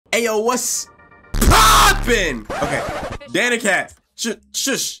Ayo, what's poppin'? Okay, Danica,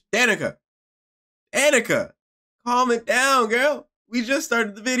 shush, Danica, calm it down, girl. We just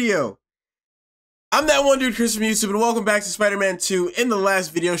started the video. I'm that one dude, Chris from YouTube, and welcome back to Spider-Man 2. In the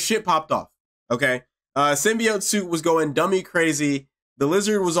last video, shit popped off, okay? Symbiote suit was going dummy crazy. The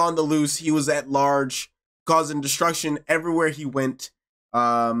lizard was on the loose. He was at large, causing destruction everywhere he went.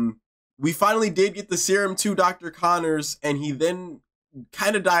 We finally did get the serum to Dr. Connors, and he then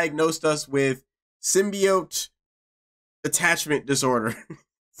kind of diagnosed us with symbiote attachment disorder.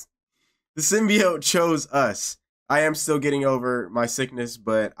 The symbiote chose us. I am still getting over my sickness,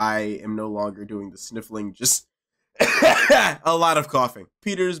 but I am no longer doing the sniffling, just a lot of coughing.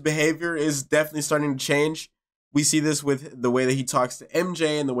 Peter's behavior is definitely starting to change. We see this with the way that he talks to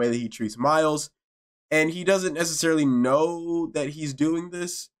MJ and the way that he treats Miles. And he doesn't necessarily know that he's doing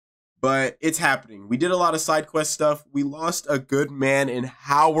this, but it's happening. We did a lot of side quest stuff. We lost a good man in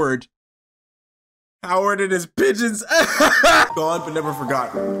Howard. Howard and his pigeons. Gone but never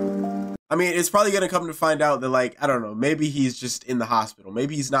forgotten. I mean, it's probably going to come to find out that, like, I don't know, maybe he's just in the hospital.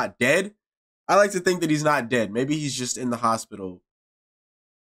 Maybe he's not dead. I like to think that he's not dead. Maybe he's just in the hospital.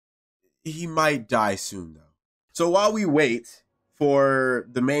 He might die soon, though. So while we wait for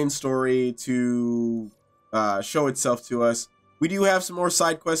the main story to show itself to us, we do have some more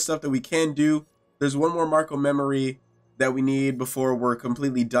side quest stuff that we can do. There's one more Marco memory that we need before we're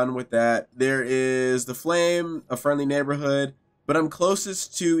completely done with that. There is the Flame, a friendly neighborhood, but I'm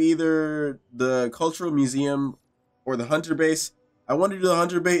closest to either the Cultural Museum or the Hunter Base. I want to do the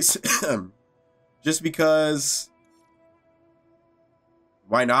Hunter Base just because,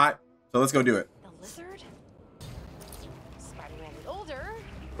 why not? So let's go do it. The lizard? Spider-Man the older.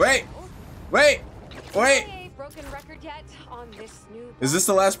 Wait! Broken record yet on this new Is this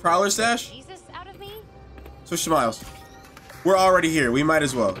the last Prowler stash? Jesus out of me? Switch to Miles. We're already here. We might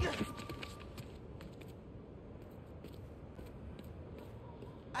as well.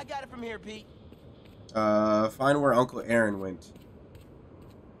 I got it from here, Pete. Find where Uncle Aaron went.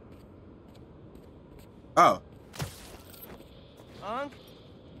 Oh.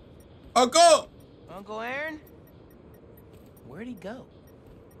 Uncle Aaron? Where'd he go?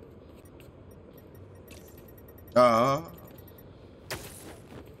 Come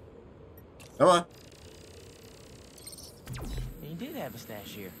on. He did have a stash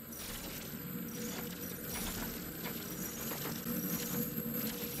here.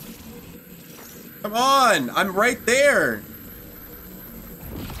 Come on! I'm right there!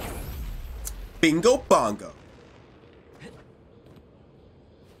 Bingo bongo.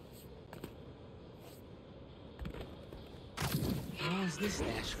 What was this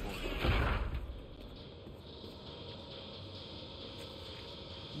stash for?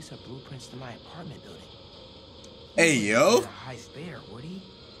 These are blueprints to my apartment building. Hey, yo! A heist there, Woody.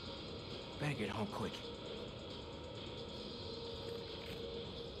 Better get home quick.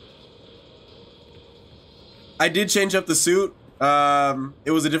 I did change up the suit.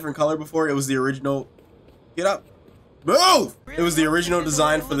 It was a different color before. It was the original. Get up. Move! It was the original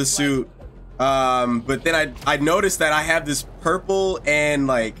design for the suit. But then I noticed that I have this purple and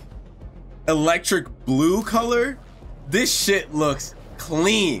like electric blue color. This shit looks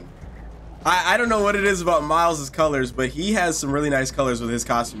clean. I don't know what it is about Miles's colors, but he has some really nice colors with his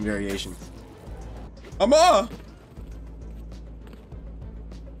costume variations. I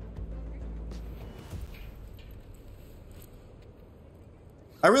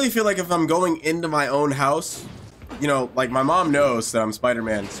really feel like if I'm going into my own house, you know, like my mom knows that I'm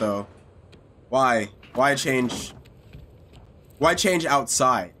Spider-Man, so why change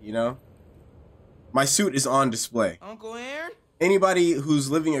outside, you know? My suit is on display. Uncle Aaron? Anybody who's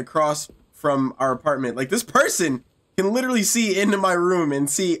living across from our apartment, like this person can literally see into my room and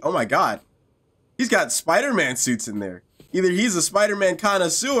see, oh my god, he's got Spider-Man suits in there. Either he's a Spider-Man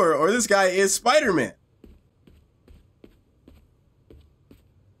connoisseur or this guy is Spider-Man.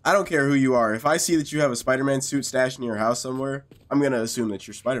 I don't care who you are. If I see that you have a Spider-Man suit stashed in your house somewhere, I'm going to assume that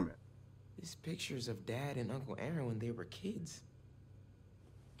you're Spider-Man. These pictures of Dad and Uncle Aaron when they were kids.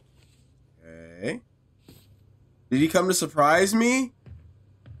 Okay. Did he come to surprise me?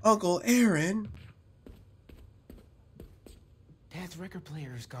 Uncle Aaron? Dad's record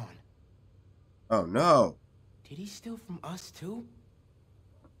player is gone. Oh no. Did he steal from us too?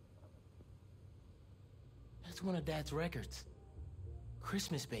 That's one of Dad's records.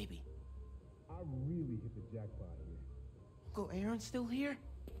 Christmas Baby. I really hit the jackpot here. Uncle Aaron's still here?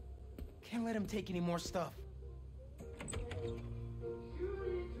 Can't let him take any more stuff.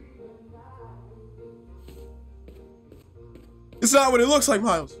 It's not what it looks like,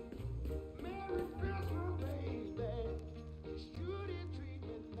 Miles.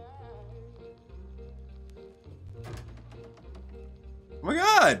 Oh my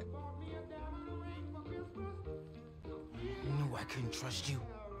god. I knew I couldn't trust you.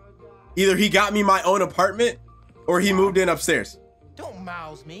 Either he got me my own apartment or he moved in upstairs. Don't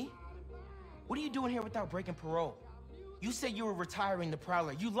mouse me. What are you doing here without breaking parole? You said you were retiring the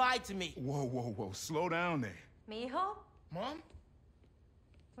Prowler. You lied to me. Whoa, whoa, whoa. Slow down there. Mijo? Mom?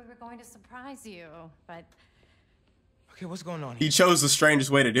 We were going to surprise you, but Okay, what's going on He here? chose the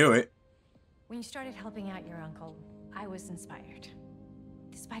strangest way to do it. when you started helping out your uncle, I was inspired.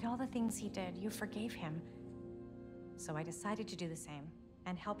 Despite all the things he did, you forgave him. So I decided to do the same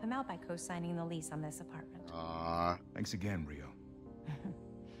and help him out by co-signing the lease on this apartment. Thanks again, Rio.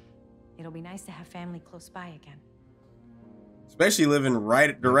 It'll be nice to have family close by again. Especially living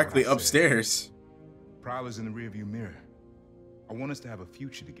right directly upstairs. Prowler's in the rearview mirror. I want us to have a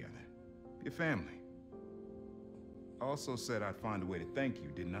future together. Be a family. I also said I'd find a way to thank you,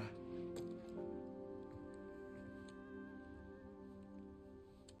 didn't I?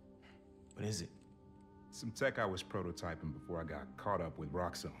 What is it? Some tech I was prototyping before I got caught up with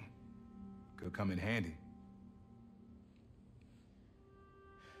Roxxon. Could come in handy.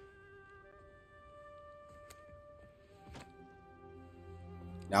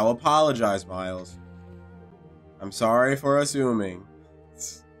 Now apologize, Miles. I'm sorry for assuming.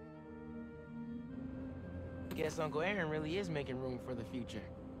 Guess Uncle Aaron really is making room for the future.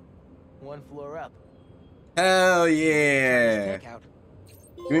 One floor up. Hell Chinese yeah. takeout.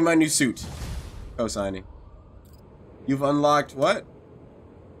 Give me my new suit. Co-signing. You've unlocked what?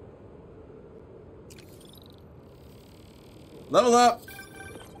 Level up.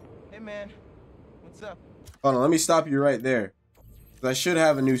 Hey man, what's up? Hold on, let me stop you right there. 'Cause I should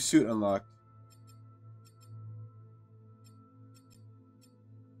have a new suit unlocked.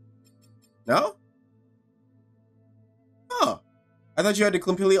 No? Oh. I thought you had to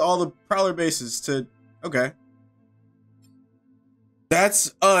complete all the Prowler bases to... Okay.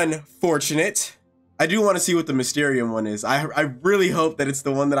 That's unfortunate. I do want to see what the Mysterium one is. I really hope that it's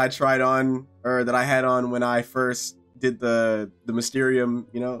the one that I tried on, or that I had on when I first did the Mysterium,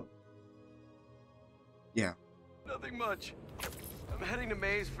 you know? Yeah. Nothing much. I'm heading to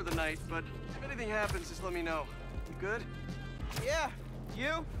Maze for the night, but if anything happens, just let me know. You good? Yeah,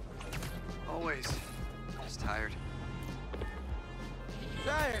 you? Always. Just tired.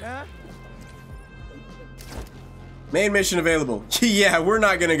 Tired, huh? Main mission available. Yeah, we're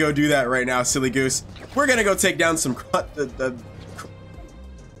not gonna go do that right now, silly goose. We're gonna go take down some fuck!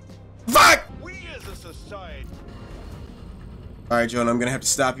 We as a society. Alright, Jonah, I'm gonna have to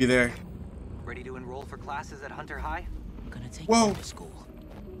stop you there. Ready to enroll for classes at Hunter High? I'm gonna take Whoa. you to school.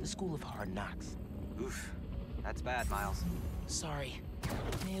 The School of Hard Knocks. Oof. That's bad, Miles. Sorry.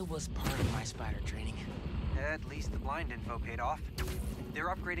 It was part of my spider training. At least the blind info paid off. They're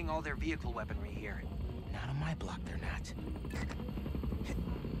upgrading all their vehicle weaponry here. Not on my block, they're not.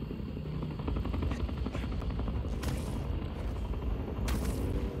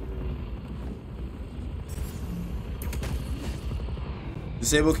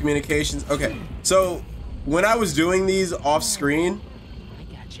 Disable communications. Okay, so when I was doing these off screen, I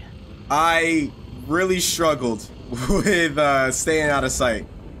gotcha. I really struggled with staying out of sight.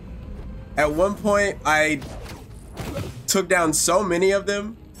 At one point, I took down so many of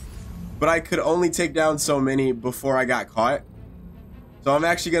them, but I could only take down so many before I got caught. So I'm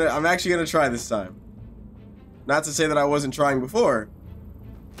actually gonna try this time. Not to say that I wasn't trying before,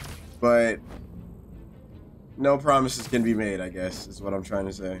 but no promises can be made, I guess, is what I'm trying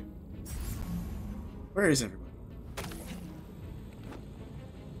to say. Where is everybody?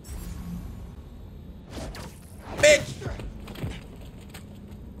 Bitch!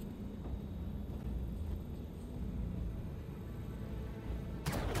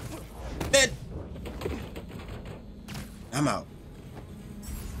 Bitch! I'm out.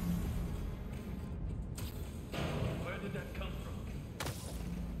 Where did that come from?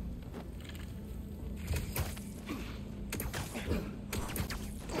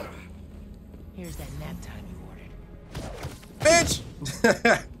 Here's that nap time you ordered.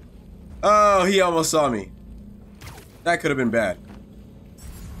 Bitch! Oh, he almost saw me. That could have been bad.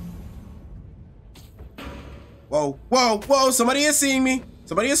 Whoa, whoa, whoa! Somebody is seeing me.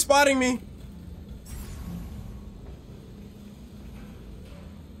 Somebody is spotting me.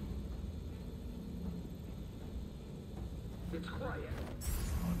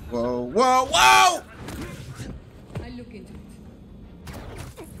 Whoa, whoa, whoa! I look into it.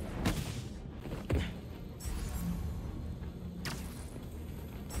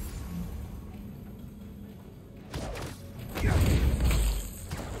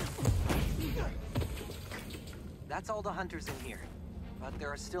 That's all the hunters in here. But there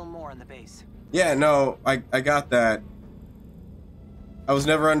are still more on the base. Yeah, no, I got that. I was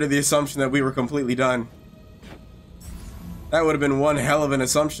never under the assumption that we were completely done. That would have been one hell of an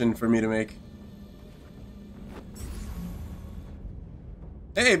assumption for me to make.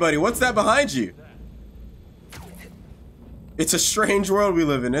 Hey, buddy, what's that behind you? It's a strange world we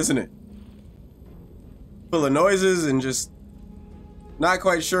live in, isn't it? Full of noises and just not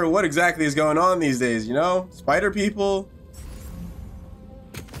quite sure what exactly is going on these days, you know? Spider people.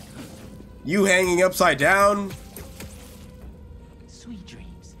 You hanging upside down. Sweet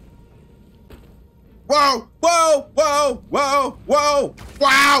dreams. Whoa! Whoa! Whoa! Whoa! Whoa!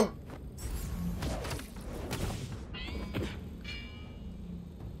 Wow!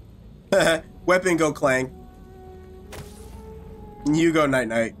 Weapon go clang. You go night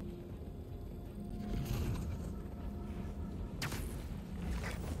night.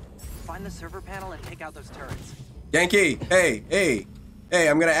 Find the server panel and take out those turrets. Yankee, hey,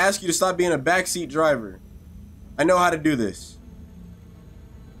 I'm gonna ask you to stop being a backseat driver. I know how to do this.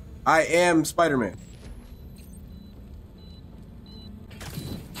 I am Spider-Man.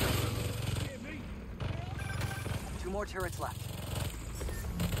 Two more turrets left.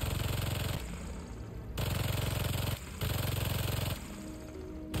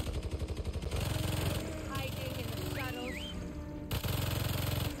 Hiding in the shadows.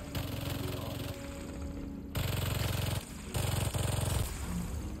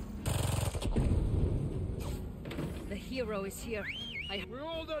 The hero is here. We're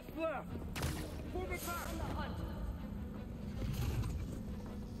all that's left. Move it back on the hunt.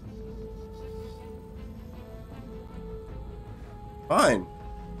 Fine.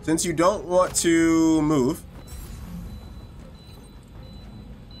 Since you don't want to move.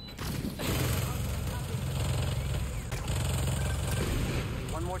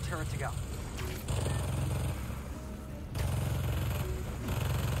 One more turret to go.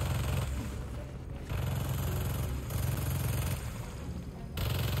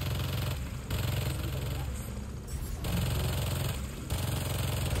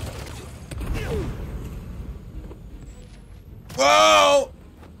 Whoa!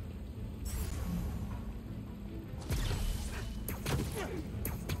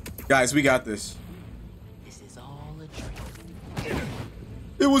 Guys, we got this. This is all a dream.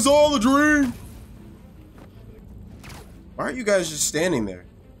 It was all a dream. Why aren't you guys just standing there?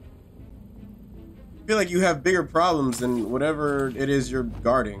 I feel like you have bigger problems than whatever it is you're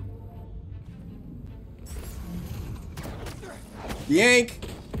guarding. Yank!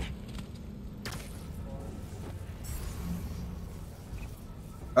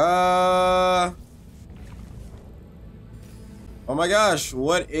 Oh my gosh,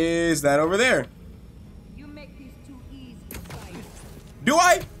 what is that over there? You make these too easy, Spider. Do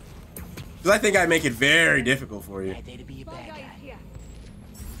I? Because I think I make it very difficult for you. Bad day to be a Bad bad guy guy. is here.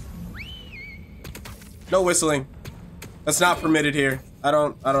 No whistling. That's not permitted here. I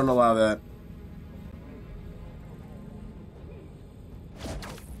don't allow that.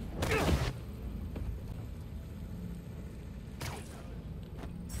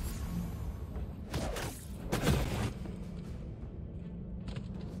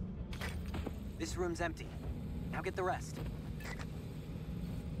 This room's empty. Now get the rest.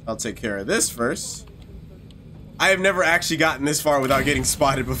 I'll take care of this first. I have never actually gotten this far without getting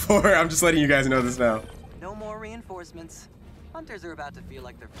spotted before. I'm just letting you guys know this now. No more reinforcements. Hunters are about to feel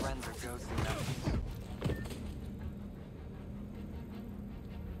like their friends are ghosting them.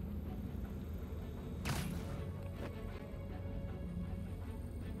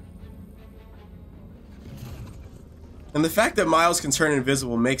 And the fact that Miles can turn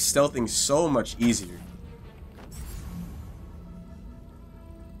invisible makes stealthing so much easier.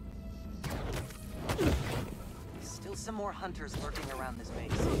 Still some more hunters lurking around this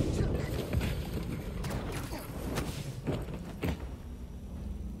base.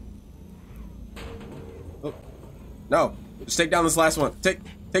 Oh. No. Just take down this last one. Take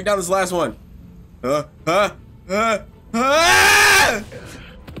down this last one. Ah!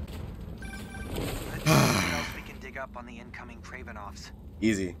 We can dig up on the incoming Kravenoffs.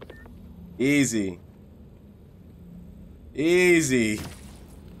 Easy. Easy. Easy.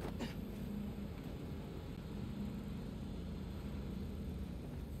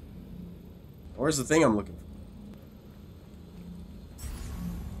 Where's the thing I'm looking for?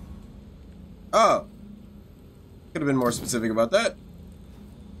 Oh. Could have been more specific about that.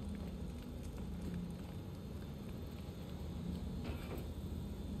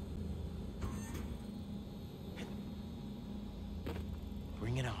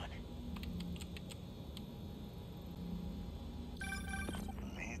 Bring it on.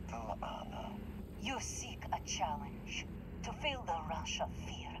 Little Anna. You seek a challenge to feel the rush of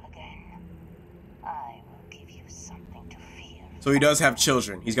fear again. I will give you something to fear So he does have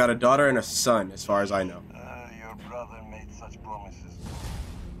children. He's got a daughter and a son, as far as I know. Your brother made such promises.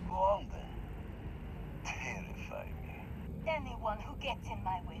 Go on then. Terrify me. Anyone who gets in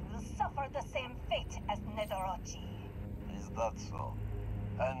my way will suffer the same fate as Nedorochi. Is that so?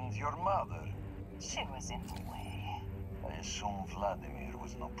 And your mother? She was in the way. I assume Vladimir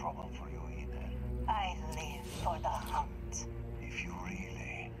was no problem for you either. I live for the hunt. If you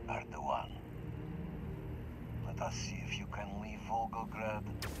really are the one. Let us see if you can leave Volgograd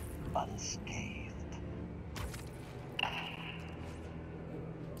unscathed. Oh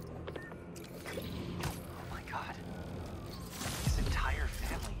my god. His entire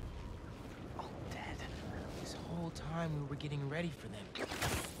family. All dead. This whole time we were getting ready for them.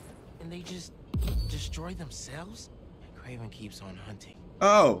 And they just destroy themselves? Craven keeps on hunting.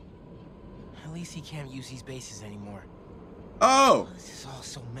 Oh. At least he can't use these bases anymore. Oh. This is all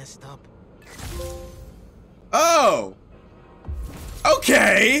so messed up. Oh.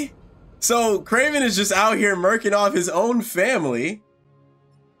 Okay. So Craven is just out here murking off his own family.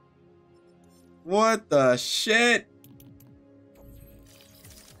 What the shit?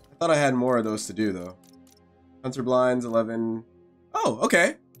 I thought I had more of those to do though. Hunter blinds, 11. Oh,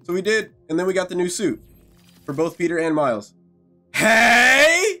 okay. So we did, and then we got the new suit for both Peter and Miles.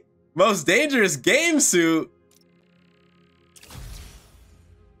 Hey! Most dangerous game suit.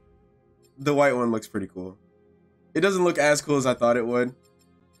 The white one looks pretty cool. It doesn't look as cool as I thought it would.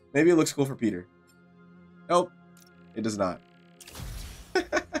 Maybe it looks cool for Peter. Nope, it does not.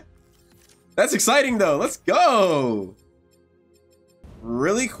 That's exciting though. Let's go.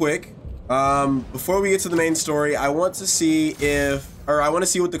 Really quick, before we get to the main story, I want to see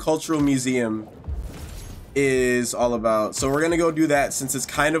what the cultural museum is all about. So we're gonna go do that since it's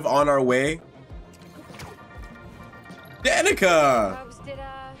kind of on our way. Danica! Did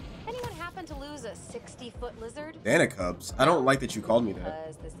anyone happen to lose a 60-foot lizard? Danicubs. I don't like that you called me that.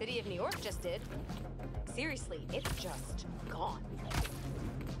 Because the city of New York just did. Seriously, it's just gone.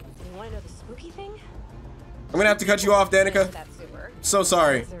 You want to know the spooky thing? I'm gonna have to cut you off, Danica. That super. So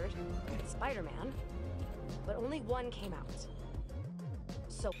sorry. Lizard, Spider-Man, but only one came out.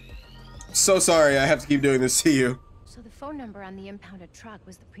 So sorry, I have to keep doing this to you. So the phone number on the impounded truck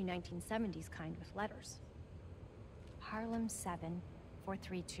was the pre-1970s kind with letters. Harlem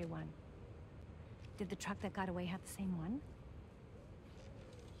 74321. Did the truck that got away have the same one?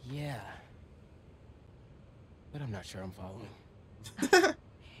 Yeah. But I'm not sure I'm following.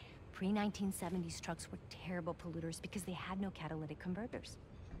 Pre-1970s trucks were terrible polluters because they had no catalytic converters.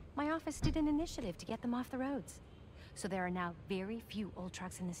 My office did an initiative to get them off the roads. So there are now very few old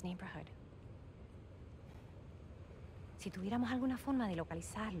trucks in this neighborhood. Si tuviéramos alguna forma de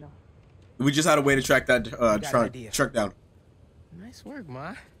localizarlo. We just had a way to track that truck down. Nice work,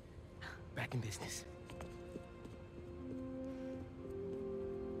 Ma. Back in business.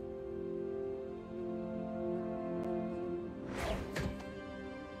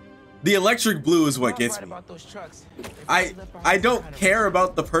 The electric blue is what gets me. I don't care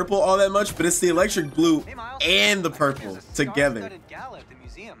about the purple all that much, but it's the electric blue and the purple together.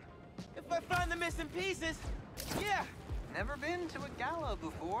 If I find the missing pieces, yeah. Never been to a gala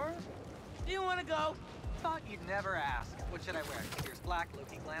before? Do you want to go? Thought you'd never ask. What should I wear? Here's black,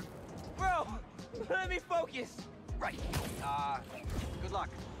 Loki glam. Bro, let me focus. Right. Good luck.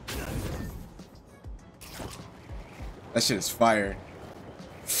 That shit is fire.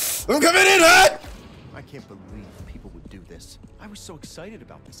 I'm coming in hot! I can't believe people would do this. I was so excited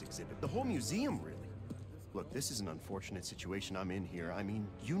about this exhibit. The whole museum, really. Look, this is an unfortunate situation I'm in here. I mean,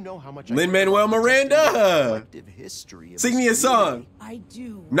 you know how much Lin-Manuel Miranda! History Sing me a song. I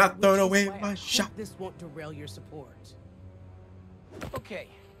do. Not throwing away my shot. This won't derail your support. Okay.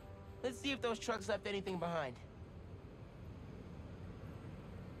 Let's see if those trucks left anything behind.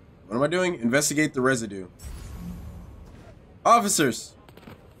 What am I doing? Investigate the residue. Officers!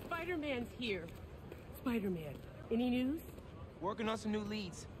 Spider-Man's here. Spider-Man, any news? Working on some new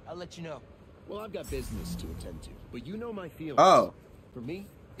leads. I'll let you know. Well, I've got business to attend to, but you know my feelings. Oh. For me,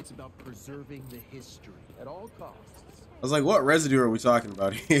 it's about preserving the history at all costs. I was like, what residue are we talking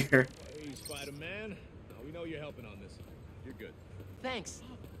about here? Hey, Spider-Man. We know you're helping on this. You're good. Thanks.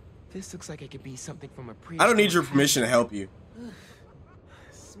 This looks like it could be something from a I don't need your permission to help you.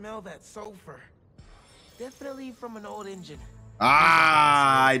 Smell that sulfur. Definitely from an old engine.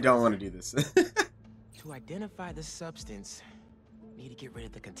 I don't want to do this. To identify the substance, need to get rid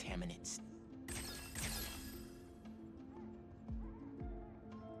of the contaminants.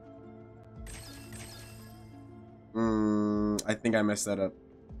 I think I messed that up.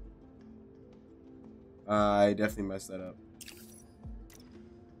 I definitely messed that up.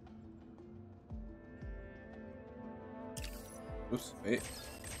 Oops, wait.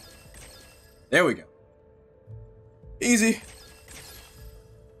 There we go. Easy.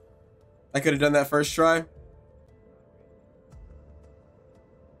 I could have done that first try.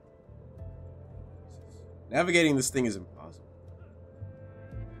 Navigating this thing is impossible.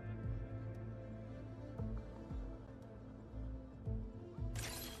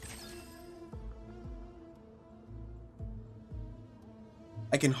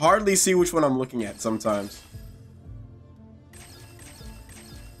 I can hardly see which one I'm looking at sometimes.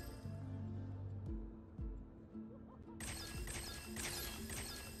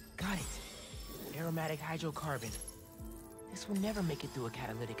 Got it. Aromatic hydrocarbon. This will never make it through a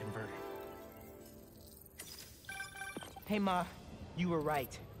catalytic converter. Hey, Ma, you were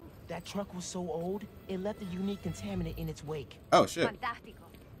right. That truck was so old, it left a unique contaminant in its wake. Oh, shit. Fantastico.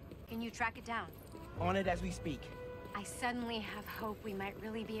 Can you track it down? On it as we speak. I suddenly have hope we might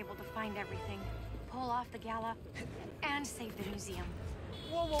really be able to find everything, pull off the gala, and save the museum.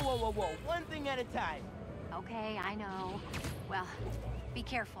 Whoa, whoa, whoa, whoa, whoa. One thing at a time. Okay, I know. Well, be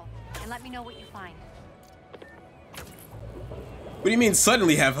careful, and let me know what you find. What do you mean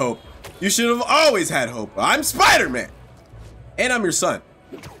suddenly have hope? You should have always had hope. I'm Spider-Man! And I'm your son.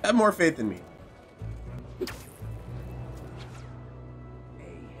 Have more faith in me.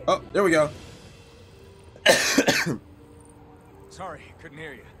 Oh, there we go. Sorry, couldn't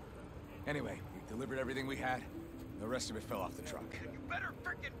hear you. Anyway, we delivered everything we had. The rest of it fell off the truck. You better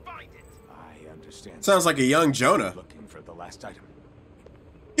frickin' find it! I understand. Sounds like a young Jonah. Looking for the last item.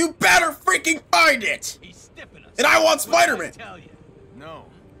 You better freaking find it! He's stiffing us. And I want Spider-Man! Tell you. No,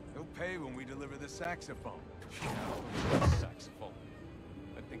 he'll pay when we deliver the saxophone. Saxophone.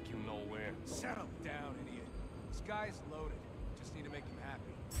 I think you know where. Settle down, idiot. This guy's loaded. Just need to make him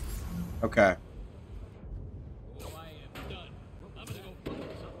happy. Okay.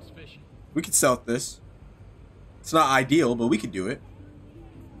 We could sell this. It's not ideal, but we could do it.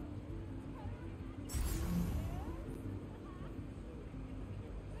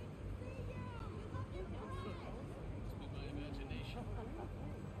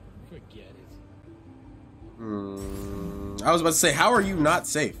 I was about to say, how are you not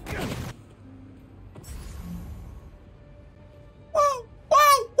safe? Whoa!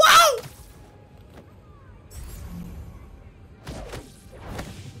 Whoa! Whoa!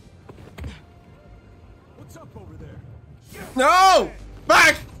 What's up over there? No!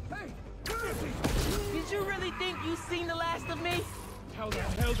 Back! Did you really think you seen the last of me? How the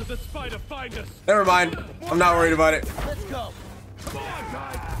hell did the spider find us? Never mind. I'm not worried about it. Let's go. Come on,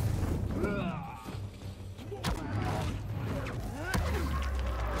 guys!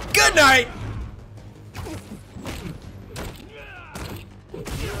 Good night!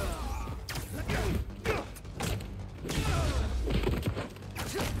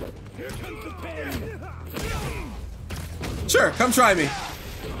 Sure, come try me.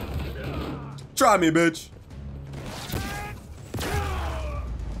 Try me, bitch.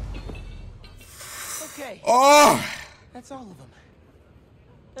 Okay. Oh! That's all of them.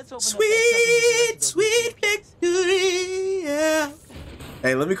 Let's open Sweet, sweet victory, yeah.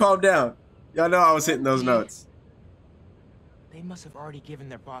 Hey, let me calm down. Y'all know I was hitting those notes. They must have already given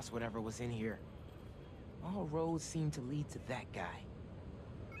their boss whatever was in here. All roads seem to lead to that guy.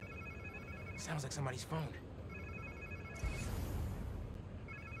 Sounds like somebody's phone.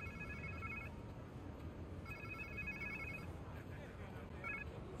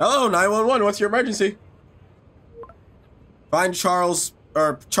 Hello, 911. What's your emergency? Find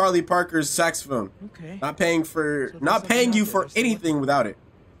Charlie Parker's saxophone. Okay. Not paying you for anything without it.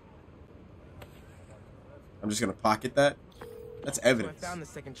 I'm just gonna pocket that. That's evidence. So I found the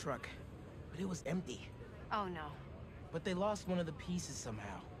second truck, but it was empty. Oh no. But they lost one of the pieces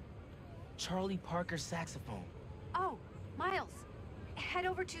somehow. Charlie Parker's saxophone. Oh, Miles. Head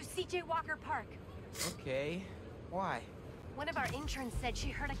over to CJ Walker Park. Okay. Why? One of our interns said she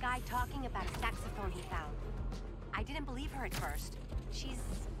heard a guy talking about a saxophone he found. I didn't believe her at first. She's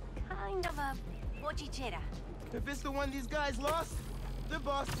kind of a bochichera. If it's the one these guys lost, the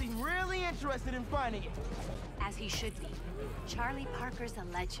boss seemed really interested in finding it. As he should be. Charlie Parker's a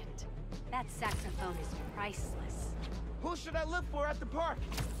legend. That saxophone is priceless. Who should I look for at the park?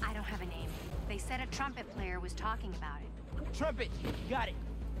 I don't have a name. They said a trumpet player was talking about it. Trumpet. Got it.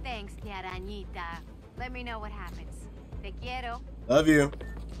 Thanks, Arañita. Let me know what happens. Te quiero. Love you.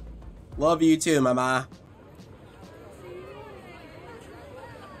 Love you too, mama.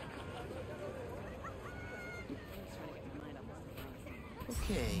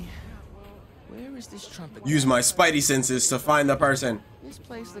 Okay. Where is this trumpet? Use my spidey senses to find the person. This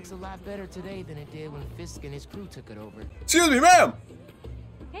place looks a lot better today than it did when Fisk and his crew took it over. Excuse me, ma'am.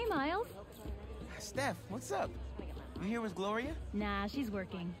 Hey, Miles. Steph, what's up? You here with Gloria? Nah, she's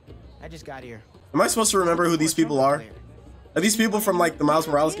working. I just got here. Am I supposed to remember who these people are? Are these people from like the Miles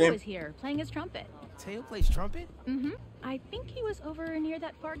Morales game? He was here playing his trumpet. Teo plays trumpet? Mm-hmm. I think he was over near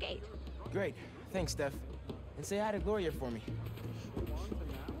that far gate. Great. Thanks, Steph. And say hi to Gloria for me.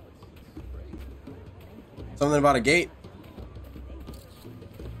 Something about a gate.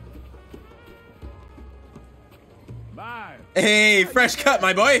 Bye. Hey, fresh cut,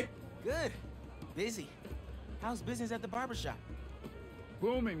 my boy. Good. Busy. How's business at the barbershop?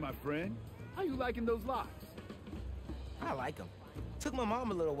 Booming, my friend. How you liking those locks? I like them. Took my mom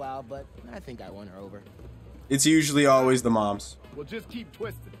a little while, but I think I won her over. It's usually always the moms. Well, just keep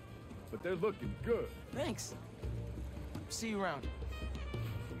twisting. But they're looking good. Thanks. See you around.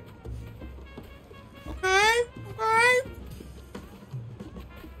 Okay, okay.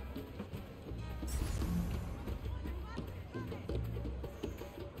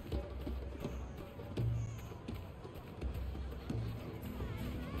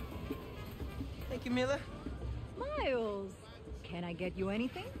 Thank you, Mila. Miles, can I get you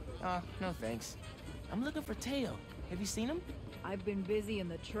anything? No thanks. I'm looking for Teo. Have you seen him? I've been busy in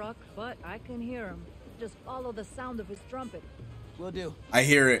the truck, but I can hear him. Just follow the sound of his trumpet. Will do. I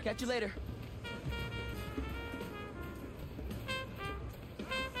hear it. Catch you later.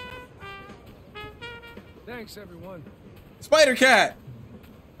 Thanks, everyone. Spider-Cat.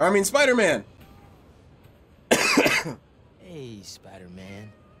 I mean, Spider-Man. Hey,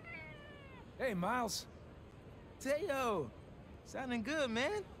 Spider-Man. Hey, Miles. Teo. Sounding good,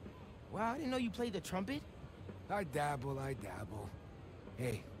 man. Wow, I didn't know you played the trumpet. I dabble.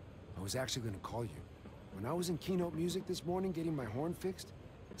 Hey, I was actually gonna call you. When I was in keynote music this morning getting my horn fixed,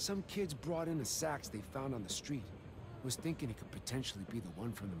 some kids brought in a sax they found on the street. Was thinking it could potentially be the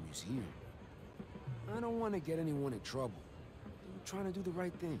one from the museum. I don't want to get anyone in trouble. I'm trying to do the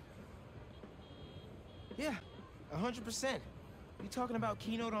right thing. Yeah, 100%. You talking about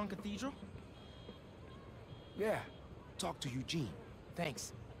keynote on Cathedral? Yeah, talk to Eugene.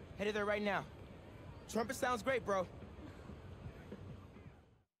 Thanks. Headed there right now. Trumpet sounds great, bro.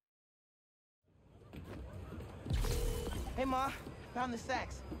 Hey, Ma. Found the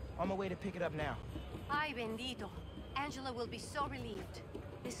sax. On my way to pick it up now. Ay, bendito. Angela will be so relieved.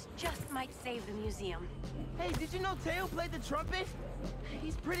 This just might save the museum. Hey, did you know Teo played the trumpet?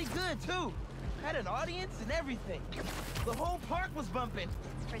 He's pretty good, too. Had an audience and everything. The whole park was bumping.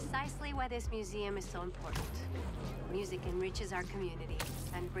 Precisely why this museum is so important. Music enriches our community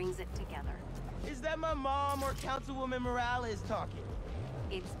and brings it together. Is that my mom or Councilwoman Morales talking?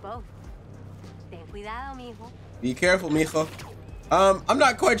 It's both. Ten cuidado, mijo. Be careful, mijo. I'm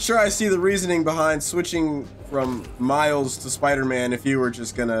not quite sure I see the reasoning behind switching from Miles to Spider-Man if you were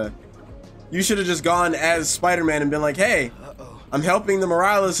just gonna... You should have just gone as Spider-Man and been like, hey, I'm helping the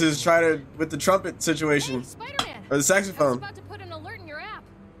Moraleses try to... with the trumpet situation. Hey, Spider-Man! Or the saxophone. I was about to put an alert in your app.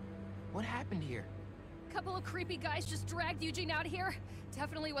 What happened here? A couple of creepy guys just dragged Eugene out here.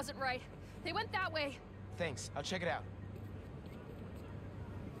 Definitely wasn't right. They went that way. Thanks. I'll check it out.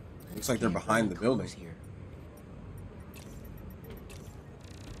 Looks like they're behind the building. Here.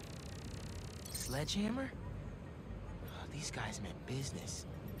 Sledgehammer? Oh, these guys meant business.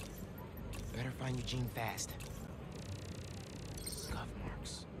 Better find Eugene fast. Scuff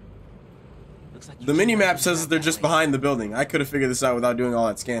marks. Looks like The mini-map says that they're just behind the building. I could have figured this out without doing all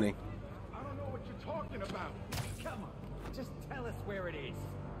that scanning. I don't know what you're talking about. Come on, just tell us where it is.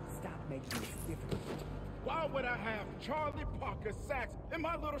 Stop making it difficult. Why would I have Charlie Parker sax in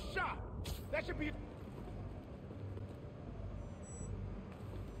my little shop? That should be...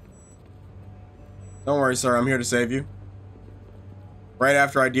 Don't worry, sir. I'm here to save you. Right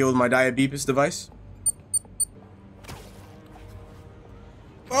after I deal with my diabetes device.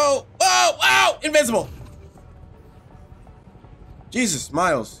 Whoa! Whoa! Wow! Invincible! Jesus,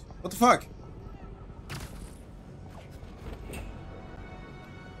 Miles. What the fuck?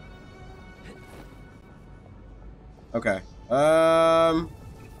 Okay. I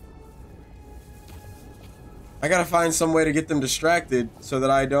gotta find some way to get them distracted so that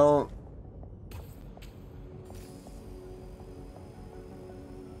I don't...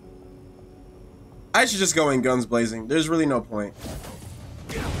 I should just go in guns blazing. There's really no point.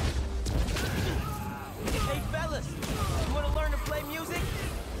 Hey, fellas! You want to learn to play music?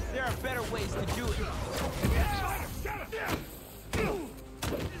 There are better ways to do it.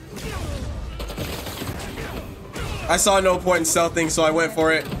 I saw no point in stealthing, so I went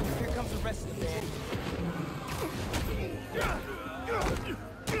for it. Here comes the rest of the band.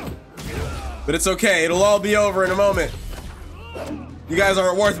 But it's okay. It'll all be over in a moment. You guys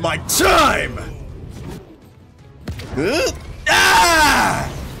aren't worth my time! Ah!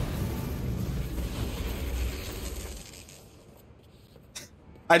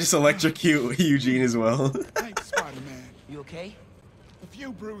 I just electrocute Eugene as well. Thanks, Spider-Man. You okay? A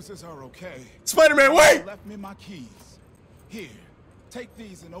few bruises are okay. Spider-Man, wait! Left me my keys. Here, take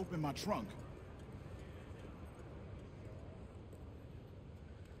these and open my trunk.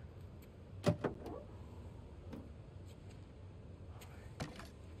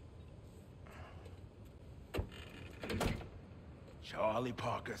 Charlie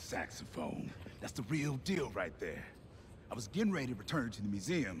Parker saxophone. That's the real deal right there. I was getting ready to return it to the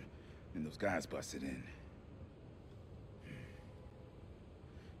museum, and those guys busted in. Yeah,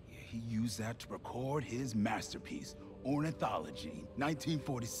 he used that to record his masterpiece, Ornithology,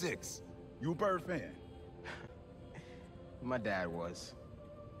 1946. You a Bird fan? My dad was.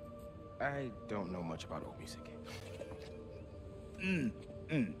 I don't know much about old music.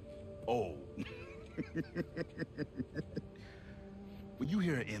 Oh. When you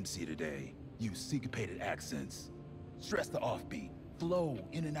hear an MC today, use syncopated accents, stress the offbeat, flow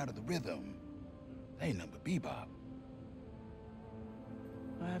in and out of the rhythm. They ain't nothing but bebop.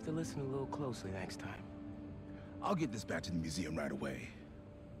 I'll have to listen a little closely next time. I'll get this back to the museum right away.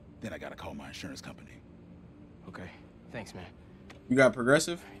 Then I gotta call my insurance company. Okay, thanks, man. You got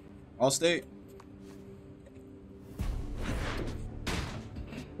Progressive? Allstate?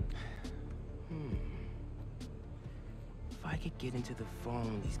 If I could get into the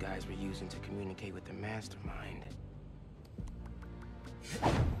phone these guys were using to communicate with the mastermind.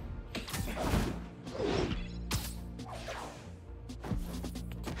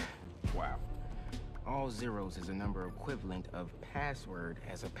 Wow. All zeros is a number equivalent of password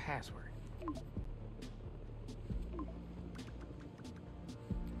as a password.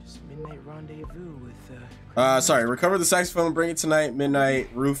 Just midnight rendezvous with, Sorry, recover the saxophone, bring it tonight, midnight,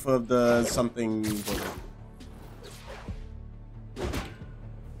 roof of the something building.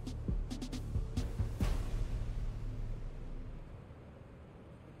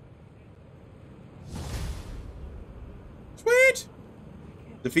 Sweet!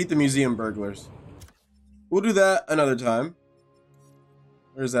 Defeat the museum burglars. We'll do that another time.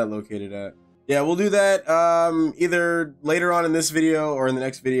 Where's that located at? Yeah, we'll do that either later on in this video or in the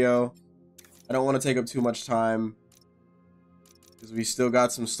next video. I don't want to take up too much time because we still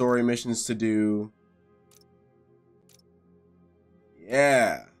got some story missions to do.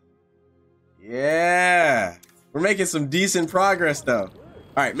 Yeah. Yeah. We're making some decent progress though. All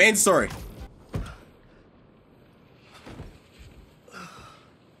right, main story.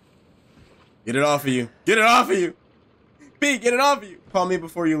 Get it off of you. Get it off of you. Pete, get it off of you. Call me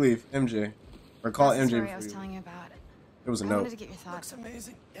before you leave, MJ. Or call MJ before I was you telling leave. you about. It was a I note. wanted to get your thoughts. Looks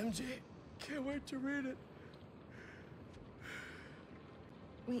amazing, MJ. Can't wait to read it.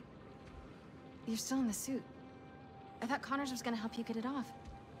 Wait, you're still in the suit. I thought Connors was gonna help you get it off.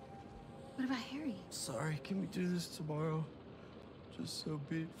 What about Harry? Sorry, can we do this tomorrow? Just so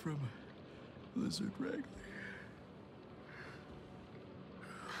beat from Lizard Wrangler.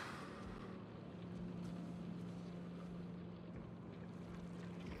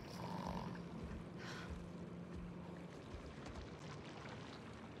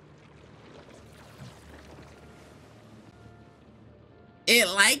 It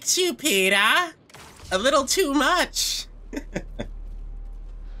likes you, Peter. A little too much.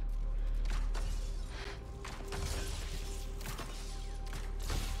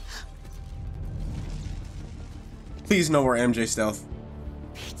 Please no more MJ stealth.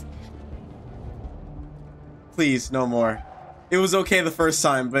 Please, no more. It was okay the first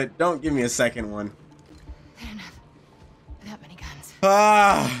time, but don't give me a second one. I don't have that many guns.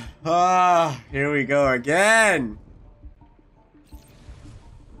 Here we go again.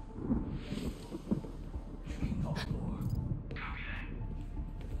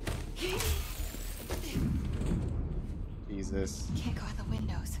 Jesus. Can't go out the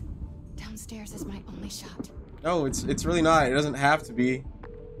windows. Downstairs is my only shot. No, it's really not. It doesn't have to be.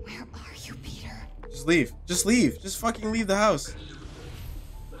 Where are you, Peter? Just leave. Just leave. Just fucking leave the house.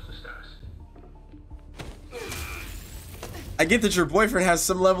 I get that your boyfriend has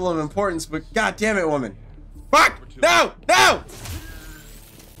some level of importance, but god damn it, woman. Fuck! No! No!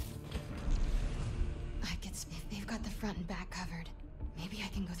 They've got the front and back covered. Maybe I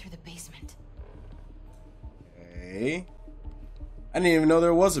can go through the basement. Okay. I didn't even know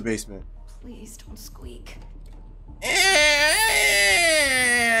there was a basement. Please don't squeak.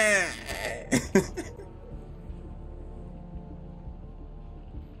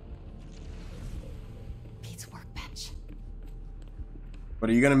 Pete's workbench. But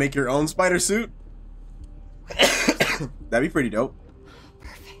are you gonna make your own spider suit? That'd be pretty dope.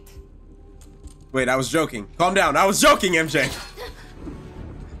 Perfect. Wait, I was joking. Calm down. I was joking, MJ.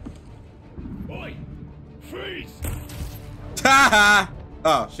 Boy, freeze! Haha!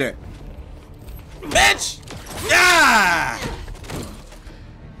 Oh, shit. Bitch! Yeah!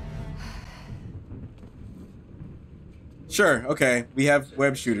 Sure, okay. We have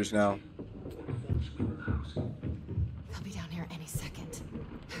web shooters now. They'll be down here any second.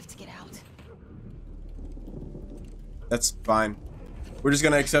 Have to get out. That's fine. We're just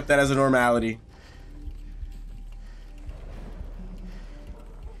gonna accept that as a normality.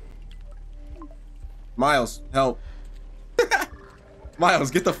 Miles, help. Miles,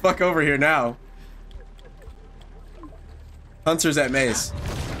 get the fuck over here now. Hunter's at Mace.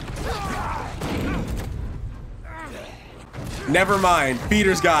 Never mind.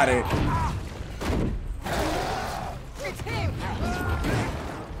 Peter's got it.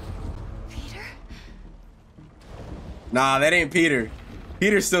 Peter? Nah, that ain't Peter.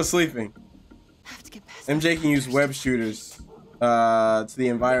 Peter's still sleeping. MJ can use web shooters to the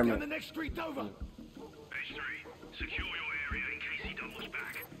environment.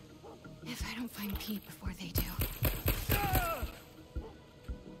 If I don't find Pete before they do.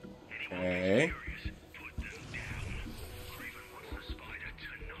 Okay.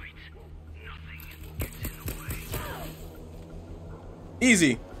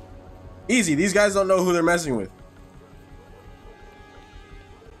 Easy. Easy. These guys don't know who they're messing with.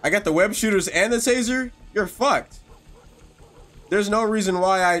 I got the web shooters and the taser? You're fucked. There's no reason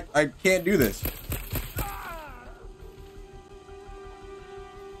why I can't do this.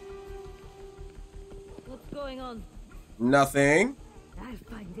 What's going on? Nothing. I'll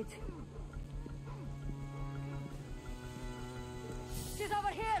find it. She's over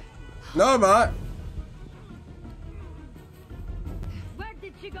here. No, I'm not. Where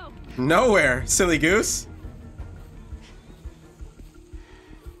did she go? Nowhere, silly goose.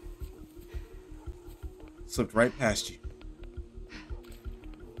 Slipped right past you.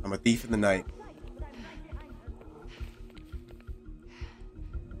 I'm a thief in the night.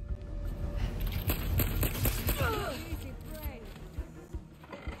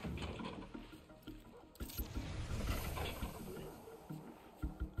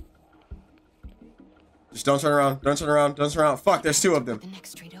 Just don't turn around. Don't turn around. Don't turn around. Fuck, there's two of them. The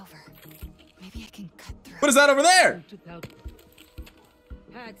next street over. Maybe I can cut through. What is that over there?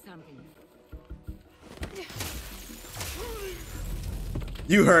 Had something.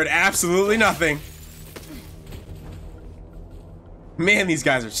 You heard absolutely nothing. Man, these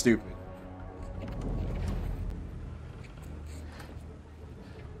guys are stupid.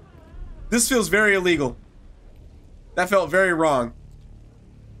 This feels very illegal. That felt very wrong.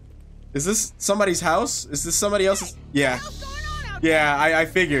 Is this somebody's house? Is this somebody else's? Yeah. Yeah, I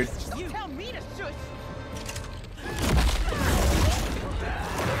figured. You tell me to shush.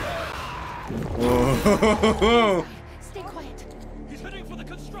 Whoa. Stay quiet. He's heading for the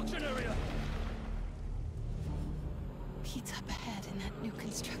construction area. Pete's up ahead in that new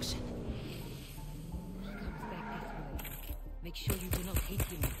construction. Make sure you do not hit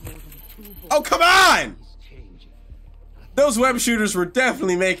him with more than 2 bullets. Oh, come on! Those web shooters were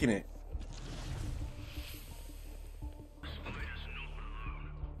definitely making it.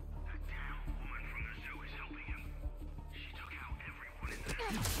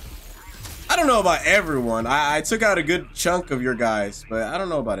 I don't know about everyone. I took out a good chunk of your guys, but I don't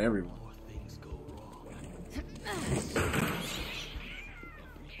know about everyone.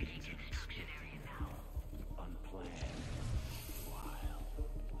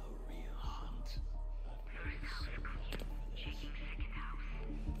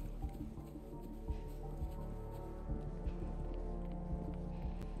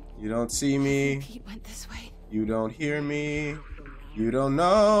 You don't see me. Pete went this way. You don't hear me. You don't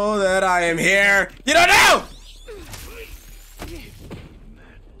know that I am here. You don't know!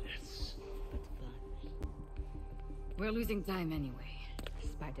 We're losing time anyway.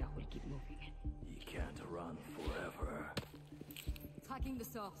 Spider will keep moving. You can't run forever. Tracking the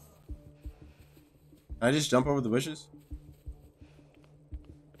source. Can I just jump over the bushes?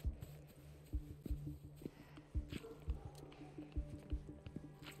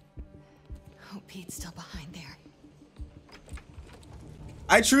 Oh, Pete's still behind there.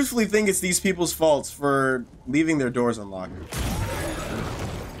 I truthfully think it's these people's faults for leaving their doors unlocked.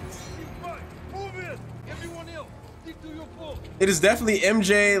 It is definitely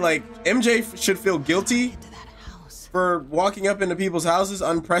MJ, like, MJ should feel guilty for walking up into people's houses,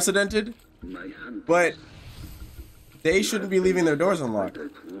 unprecedented, but they shouldn't be leaving their doors unlocked.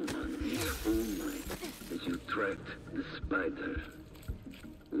 You tracked the spider.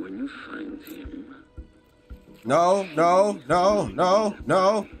 When you find him, No, no, no, no,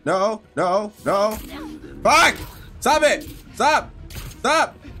 no, no, no, no. Fuck! Stop it! Stop!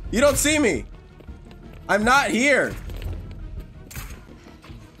 Stop! You don't see me. I'm not here.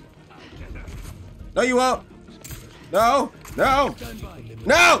 No, you won't. No. No.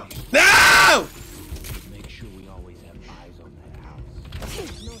 No. No. Make sure we always have eyes on that house.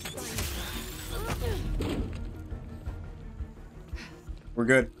 We're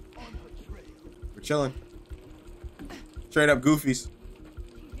good. We're chilling. Straight up goofies.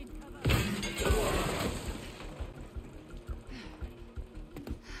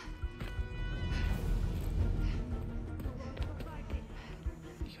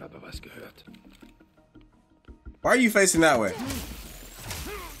 Ich habe was gehört. Why are you facing that way?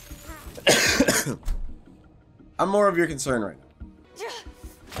 I'm more of your concern right now.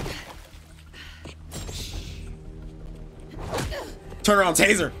 Turn around,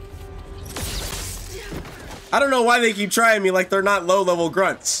 taser. I don't know why they keep trying me like they're not low-level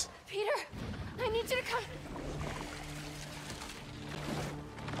grunts. Peter, I need you to come.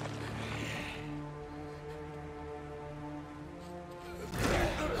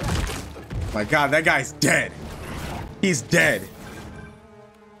 My God, that guy's dead. He's dead.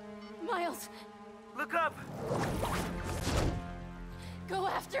 Miles, Look up! go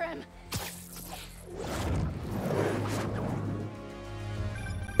after him.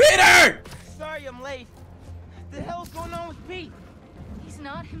 Peter! Sorry I'm late. The hell's going on with Pete? He's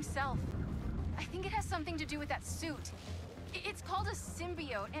not himself. I think it has something to do with that suit. It's called a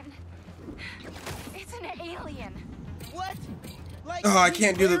symbiote, and it's an alien. What? Like Oh, I he's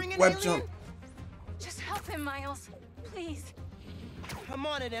can't do the wearing an web alien? jump. Just help him, Miles. Please. I'm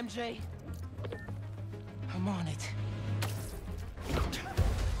on it, MJ. I'm on it.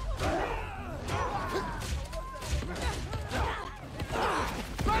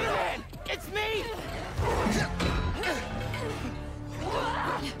 Spider-Man! It's me!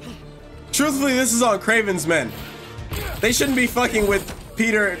 Truthfully, this is on Craven's men. They shouldn't be fucking with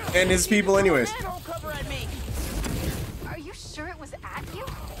Peter and his people anyways. Don't cover at me! Are you sure it was at you?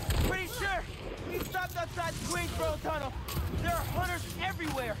 Pretty sure! We stopped outside the Queensboro Tunnel. There are hunters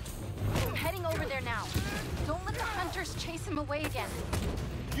everywhere. I'm heading over there now. Don't let the hunters chase him away again.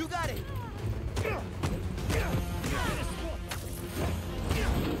 You got it.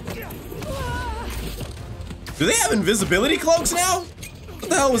 Do they have invisibility cloaks now? What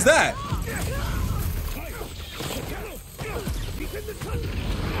the hell was that?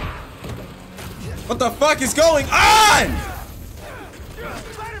 What the fuck is going on?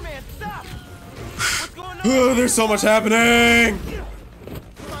 Spider-Man, stop! What's going on? Oh, there's so much happening. I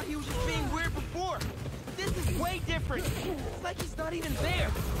thought he was just being weird before. But this is way different. It's like he's not even there.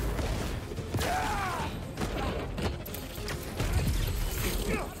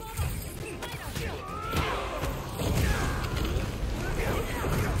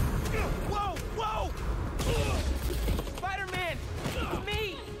 Whoa, whoa! Spider-Man! It's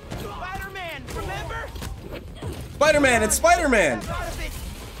me! Spider-Man, remember? Spider-Man, it's Spider-Man.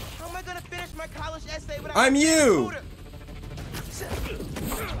 How am I gonna finish my college essay without I'm you.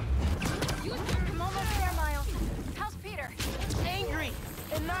 I'm almost there, Miles. How's Peter? Angry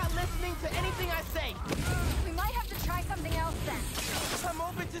and not listening to anything I say. We might have to try something else then. I'm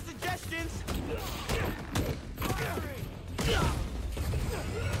open to suggestions.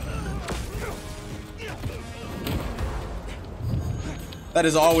 That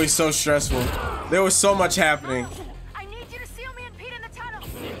is always so stressful. There was so much happening. I need you to seal me and Pete in the tunnel.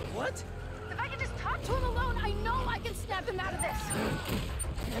 What? If I can just talk to him alone, I know I can snap him out of this.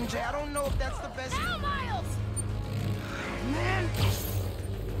 MJ, I don't know if that's the best. Now, Miles! Man!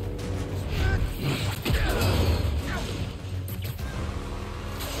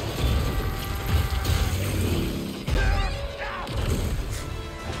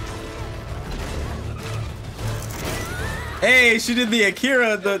 Hey, she did the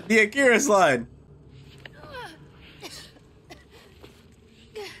Akira, the Akira slide.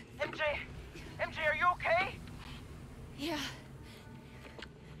 MJ, are you okay? Yeah.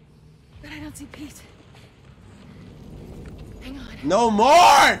 But I don't see Pete. Hang on. No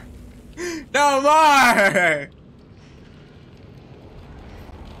more! No more!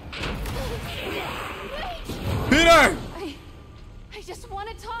 Peter! I just want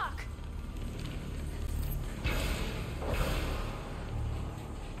to talk.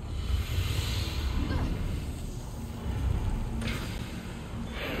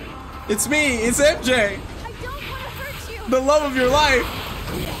 It's me, it's MJ. I don't want to hurt you. The love of your life.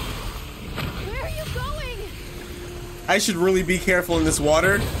 Where are you going? I should really be careful in this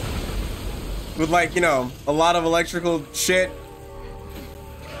water. With like, you know, a lot of electrical shit.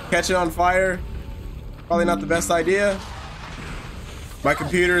 Catching on fire. Probably not the best idea. My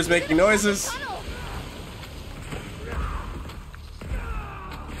computer is making noises.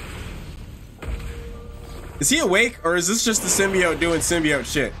 Is he awake or is this just the symbiote doing symbiote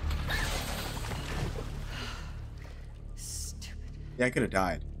shit? Yeah, I could have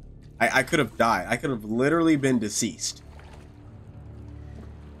died. I could have died. I could have literally been deceased.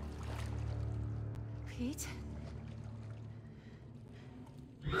 Pete?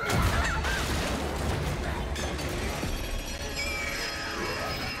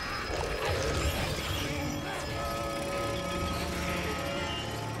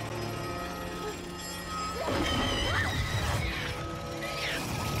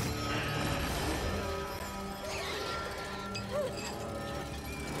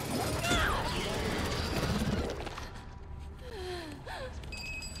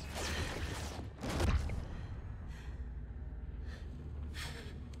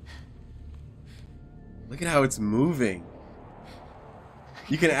 Look at how it's moving.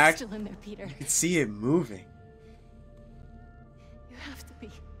 You can Still in there, Peter. You can see it moving. You have to be.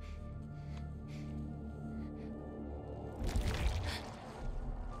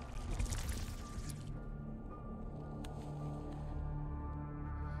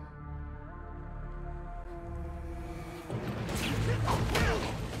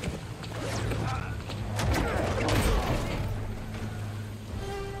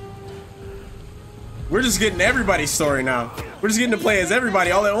 We're just getting everybody's story now. We're just getting to play as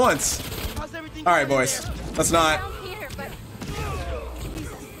everybody all at once. All right, boys. Let's not. Peter, but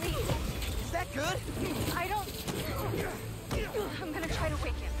he's asleep. Is that good? I don't. I'm gonna try to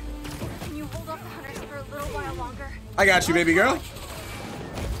wake him. Can you hold off the hunters for a little while longer? I got you, baby girl.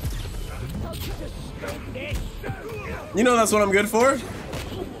 You know that's what I'm good for.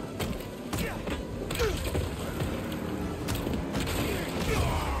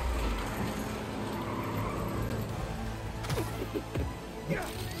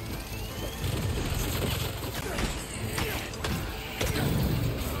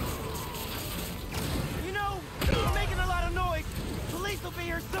 You know, you're making a lot of noise. Police will be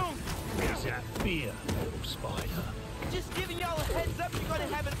here soon. Is that fear, Spider? Just giving y'all a heads up, you're gonna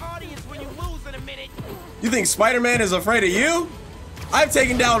have an audience when you lose in a minute. You think Spider-Man is afraid of you? I've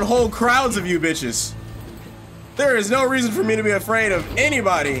taken down whole crowds of you bitches. There is no reason for me to be afraid of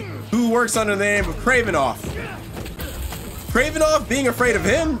anybody who works under the name of Kravenoff. Kravenoff, being afraid of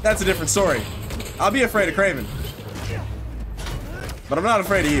him, that's a different story. I'll be afraid of Kraven. But I'm not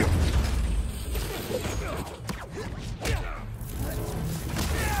afraid of you.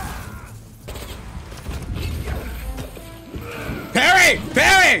 Parry!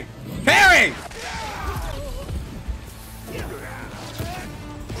 Parry! Parry!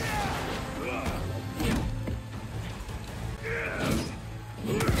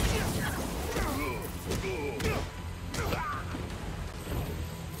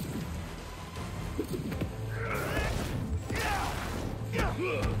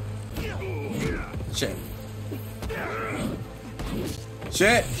 Shit.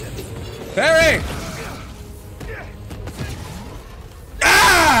 Shit. Parry!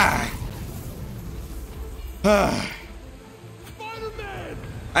 Ah!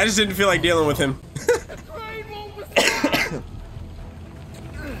 I just didn't feel like dealing with him.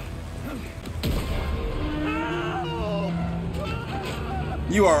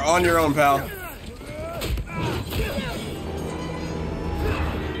 You are on your own, pal.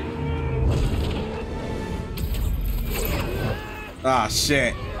 Ah,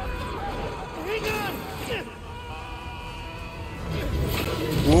 shit.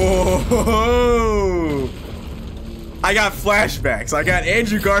 Whoa! I got flashbacks. I got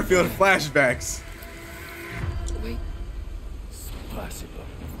Andrew Garfield flashbacks. Wait. Possible.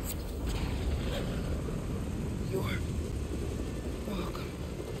 You're welcome.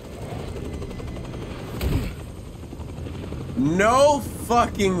 No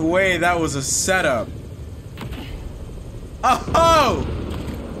fucking way that was a setup. Oh!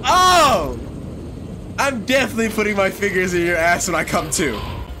 Oh! I'm definitely putting my fingers in your ass when I come to.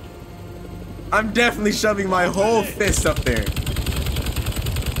 I'm definitely shoving my whole fist up there.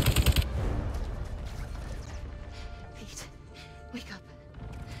 Pete, wake up.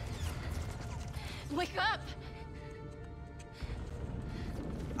 Wake up!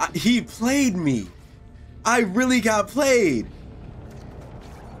 He played me. I really got played.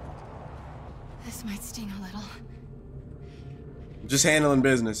 This might sting a little. Just handling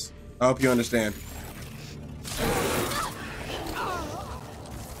business. I hope you understand.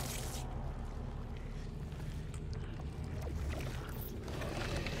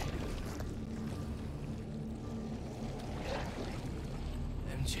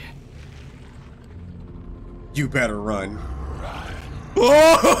 MJ. You better run.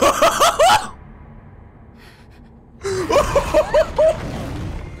 Oh!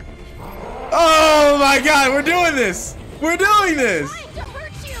 Oh my God, we're doing this. We're doing this.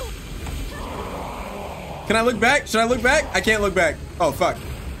 Can I look back? Should I look back? I can't look back. Oh, fuck.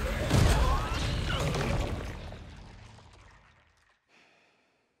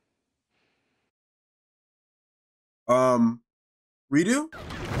 Redo?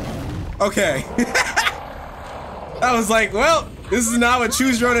 Okay. I was like, well, this is now a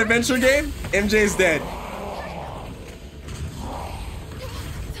choose your own adventure game. MJ's dead.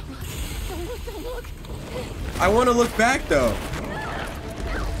 I want to look back though.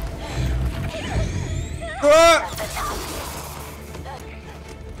 Ah!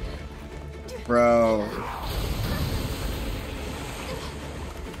 Bro.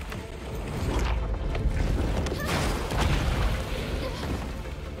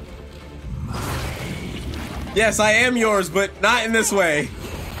 Yes, I am yours, but not in this way.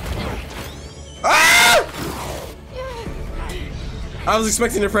 Ah! I was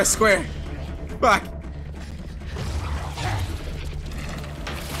expecting to press square. Fuck.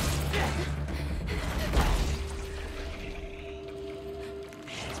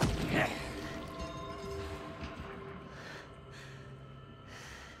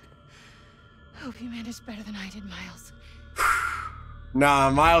 Hope you managed better than I did, Miles. Nah,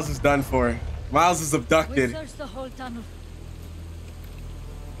 Miles is done for. Miles is We abducted. searched the whole tunnel.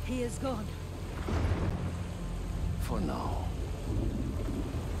 He is gone. For now.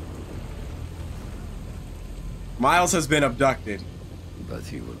 Miles has been abducted. But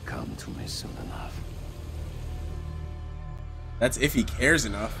he will come to me soon enough. That's if he cares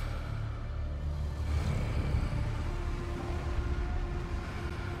enough.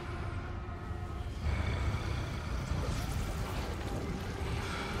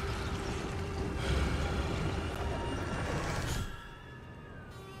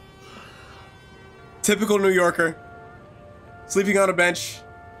 Typical New Yorker. Sleeping on a bench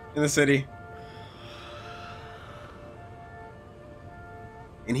in the city.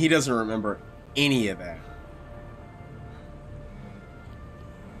 And he doesn't remember any of that.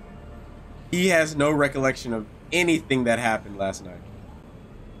 He has no recollection of anything that happened last night.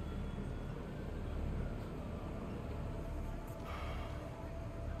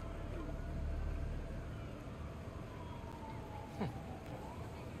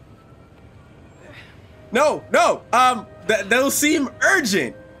 No, those seem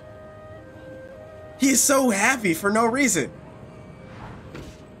urgent. He's so happy for no reason.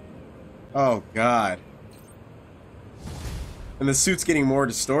 Oh God. And the suit's getting more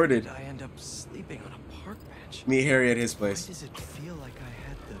distorted. I end up sleeping on a park bench. Meet Harry at his place. Why does it feel like I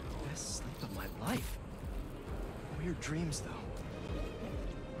had the best sleep of my life? Weird dreams, though.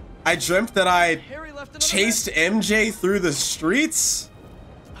 I dreamt that I chased MJ through the streets.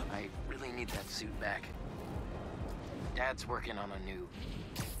 I really need that suit back. Dad's working on a new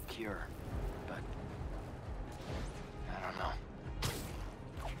cure, but I don't know.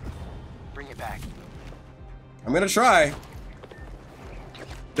 Bring it back. I'm gonna try.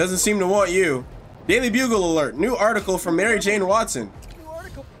 Doesn't seem to want you. Daily Bugle alert. New article from Mary Jane Watson.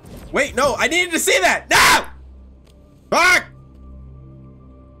 Wait, no, I needed to see that. No! Fuck!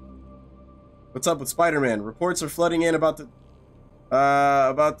 What's up with Spider-Man? Reports are flooding in about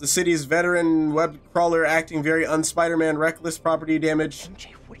the city's veteran web crawler acting very un-Spider-Man, reckless property damage.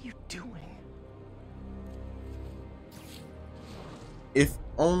 MJ, what are you doing? If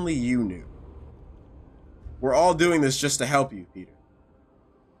only you knew. We're all doing this just to help you, Peter.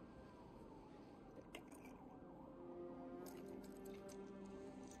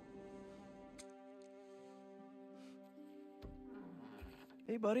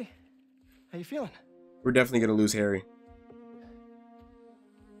 Hey, buddy. How you feeling? We're definitely gonna lose Harry.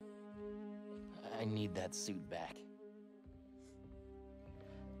 I need that suit back.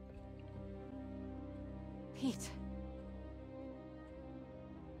 Pete.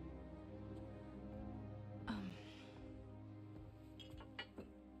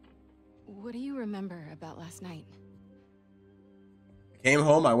 What do you remember about last night? I came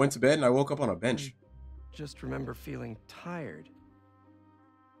home, I went to bed, and I woke up on a bench. Just remember feeling tired.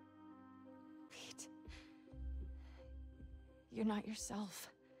 Pete. You're not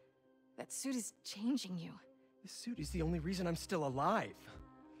yourself. That suit is changing you. This suit is the only reason I'm still alive.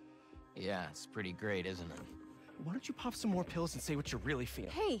 Yeah, it's pretty great, isn't it? Why don't you pop some more pills and say what you're really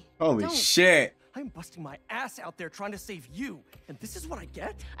feeling? Hey, holy shit. I'm busting my ass out there trying to save you, and this is what I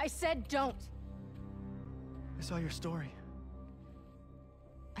get? I said don't. I saw your story.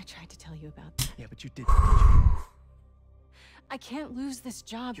 I tried to tell you about that. Yeah, but you did. I can't lose this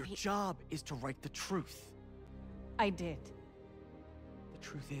job. Your job is to write the truth. I did. The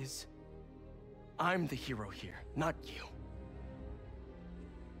truth is, I'm the hero here, not you.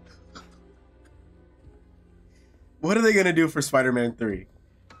 What are they gonna do for Spider-Man 3?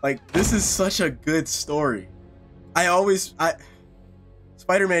 Like, this is such a good story.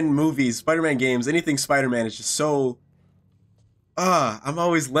 Spider-Man movies, Spider-Man games, anything Spider-Man is just so... I'm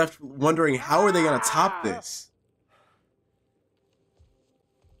always left wondering, how are they going to top this?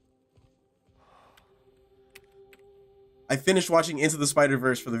 I finished watching Into the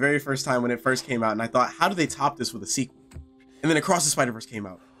Spider-Verse for the very first time when it first came out, and I thought, how do they top this with a sequel? And then Across the Spider-Verse came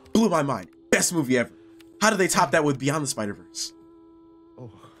out. Blew my mind. Best movie ever. How do they top that with Beyond the Spider-Verse? Oh.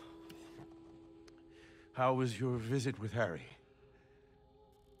 How was your visit with Harry?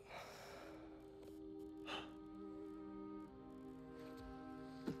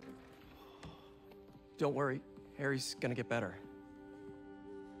 Don't worry, Harry's gonna get better.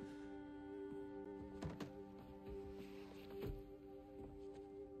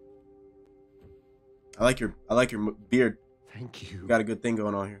 I like your beard. Thank you. You got a good thing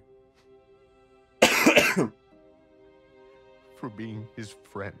going on here. For being his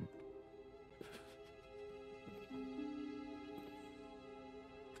friend.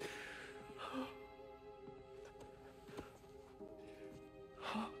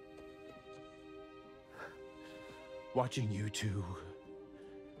 Watching you two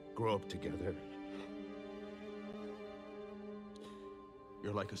grow up together.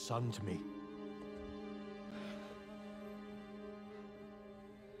 You're like a son to me.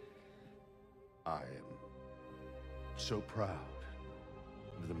 I am so proud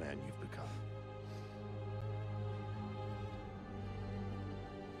of the man you've become.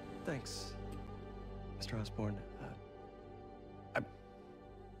 Thanks, Mr. Osborn. I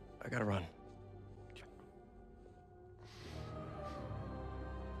gotta run.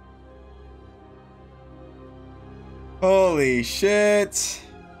 Holy shit.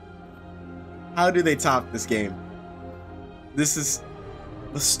 How do they top this game? The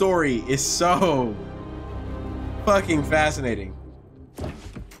story is so fucking fascinating.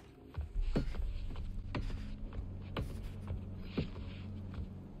 He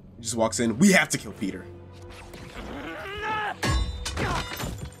just walks in, we have to kill Peter. Are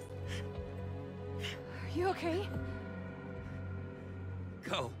you okay?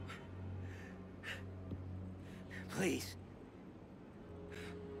 Go. Please.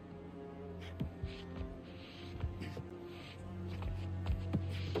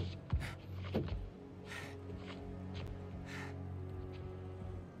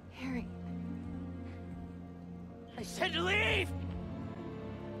 Harry. I said to leave!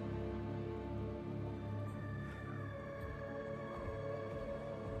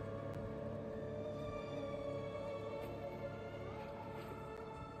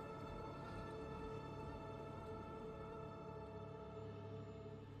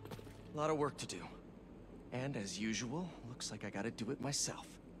 A lot of work to do. And as usual, looks like I gotta do it myself.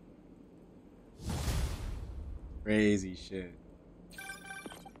 Crazy shit.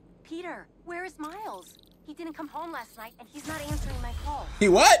 Peter, where is Miles? He didn't come home last night, and he's not answering my call. He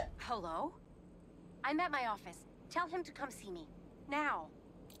what? Hello? I'm at my office. Tell him to come see me. Now.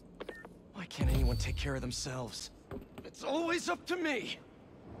 Why can't anyone take care of themselves? It's always up to me!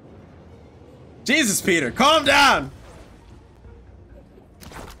 Jesus, Peter, calm down!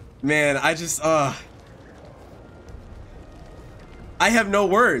 Man, I just, I have no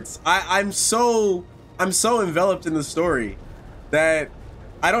words. I'm so enveloped in the story that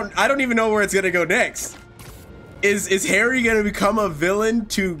I don't even know where it's gonna go next. Is Harry gonna become a villain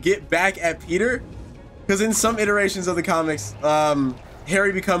to get back at Peter? Because in some iterations of the comics,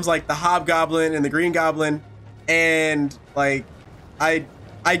 Harry becomes like the Hobgoblin and the Green Goblin, and like I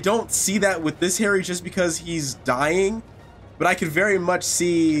don't see that with this Harry just because he's dying. But I could very much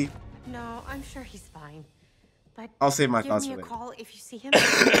see. No, I'm sure he's fine. But I'll save my thoughts for give me later. a call if you see him.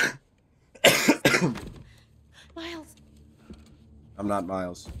 Miles. I'm not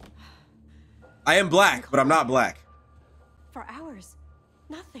Miles. I am black, but I'm not black. For hours.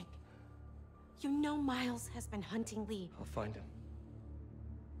 Nothing. You know Miles has been hunting Lee. I'll find him.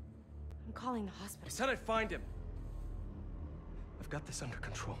 I'm calling the hospital. I said I'd find him. I've got this under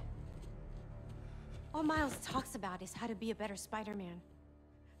control. All Miles talks about is how to be a better Spider-Man.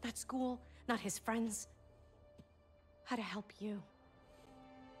 Not school, not his friends. How to help you.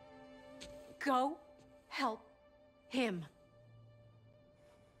 Go help him.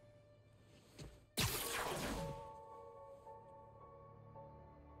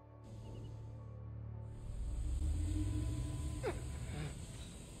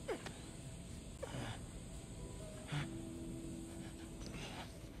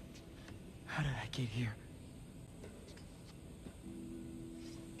 How did I get here?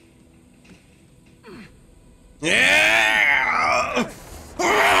 Yeah!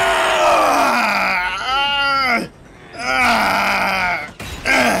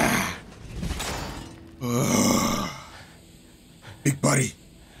 Big buddy.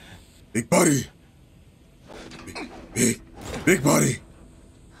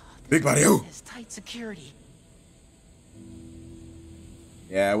 Big body, oh! It's tight security.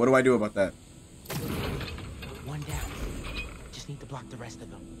 Yeah, what do I do about that? One down. Just need to block the rest of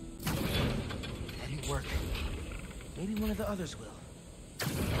them. That didn't work. Maybe one of the others will.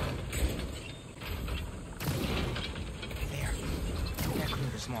 There. That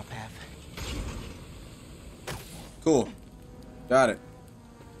cleared a small path. Cool. Got it.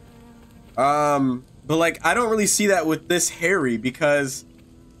 But like, I don't really see that with this Harry because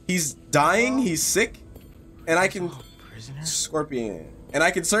he's dying, he's sick, and I can Scorpion, and I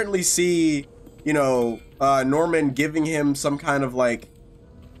can certainly see, you know, Norman giving him some kind of like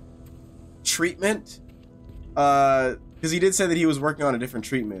treatment, because he did say that he was working on a different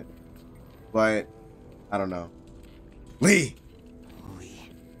treatment, but I don't know. Lee,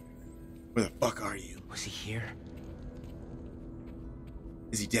 where the fuck are you? Was he here?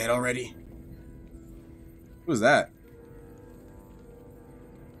 Is he dead already? Who was that?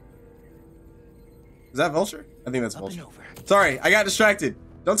 Is that Vulture? I think that's Vulture. Sorry, I got distracted.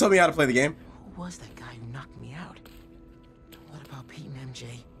 Don't tell me how to play the game. Who was that guy who knocked me out? What about Pete and MJ?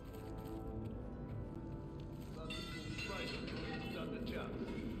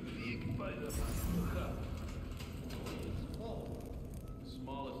 The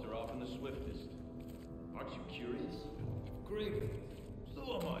smallest are often the swiftest. Aren't you curious? Great.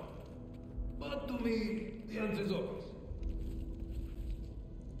 So am I. But to me, the answer is obvious.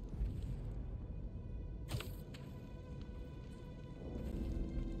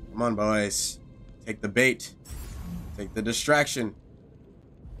 Come on, boys. Take the bait. Take the distraction.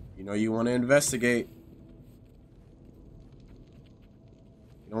 You know you want to investigate.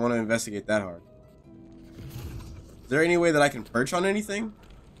 You don't want to investigate that hard. Is there any way that I can perch on anything?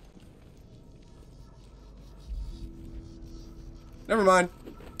 Never mind.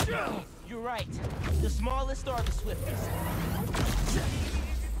 You're right. The smallest are the swiftest.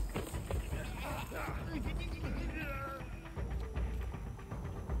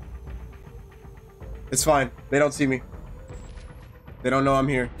 It's fine. They don't see me. They don't know I'm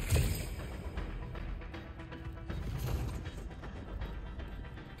here.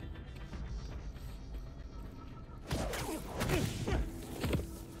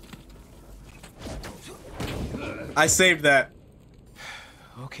 I saved that.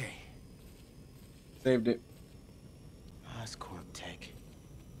 Okay. Saved it. Oscorp tech.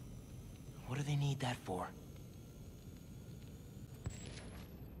 What do they need that for?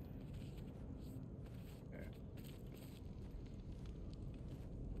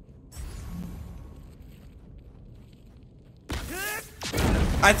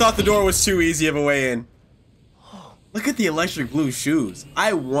 I thought the door was too easy of a way in. Look at the electric blue shoes.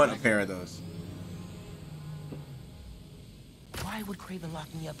 I want a pair of those. Why would Craven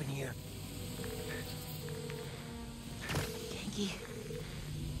lock me up in here? Ganke,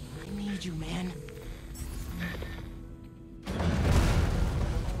 I need you, man.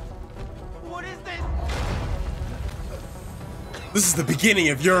 What is this? This is the beginning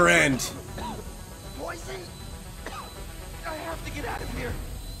of your end. Poison? I have to get out of here.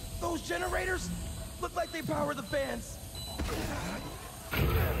 Those generators look like they power the fans.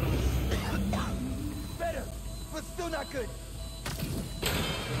 Better, but still not good.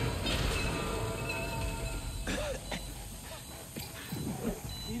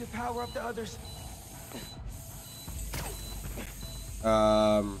 Need to power up the others.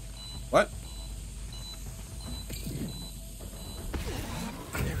 What?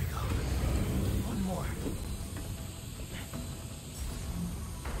 There we go. One more.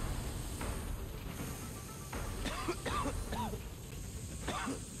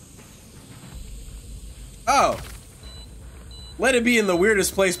 Oh. Let it be in the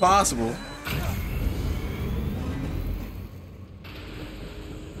weirdest place possible.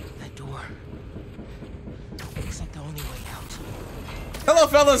 That door. Looks like the only way out. Hello,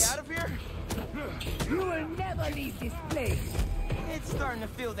 fellas. Out of here? You will never leave this place. It's starting to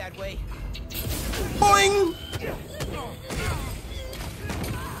feel that way. Boing!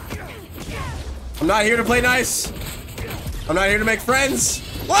 I'm not here to play nice. I'm not here to make friends.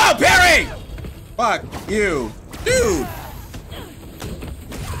 Whoa, Perry! Fuck you. Dude!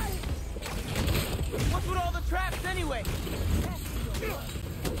 What's with all the traps anyway?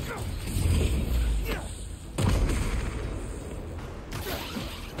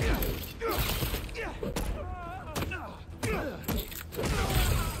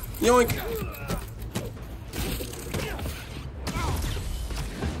 Yoink.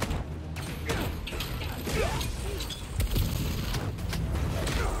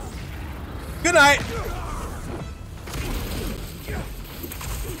 Good night.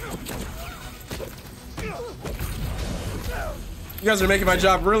 You guys are making my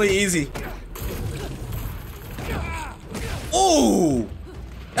job really easy. Ooh!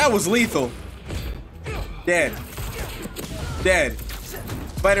 That was lethal. Dead. Dead.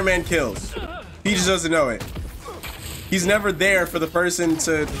 Spider-Man kills. He just doesn't know it. He's never there for the person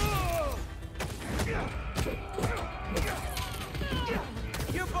to...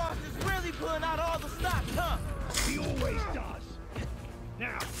 Your boss is really pulling out all the stops, huh? He always does.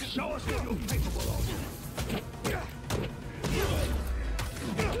 Now, show us what you're capable of.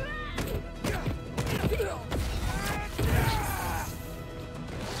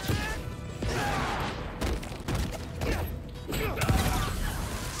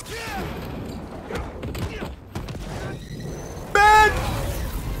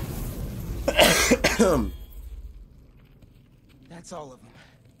 That's all of them.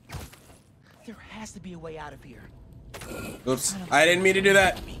 There has to be a way out of here. Oops. I didn't mean to do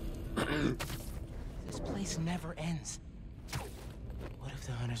that. This place never ends. What if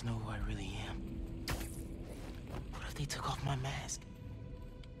the hunters know who I really am? What if they took off my mask?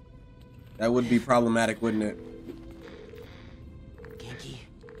 That would be problematic, wouldn't it? Genki,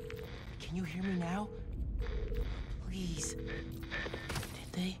 can you hear me now? Please.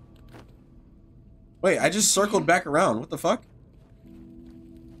 Did they? Wait, I just circled back around. What the fuck?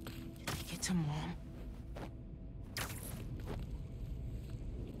 Did they get to Mom?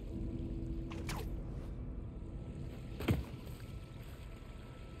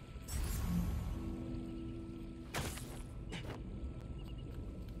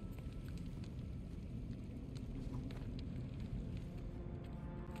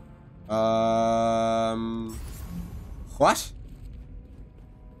 What?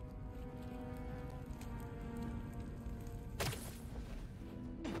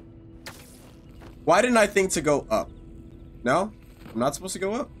 Why didn't I think to go up? No? I'm not supposed to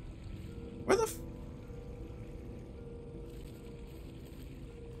go up? Where the f...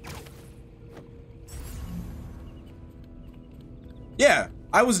 Yeah,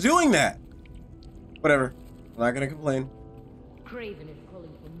 I was doing that. Whatever. I'm not gonna complain. Craven is calling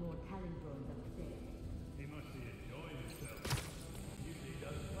for more talent drones upstairs. He must be enjoying himself. Usually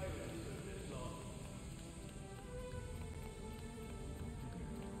doesn't play with us for this long.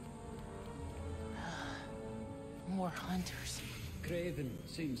 More hunters. Craven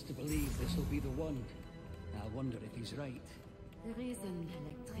seems to believe this will be the one. I wonder if he's right. There is an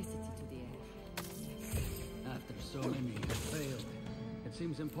electricity to the air. After so many have failed, it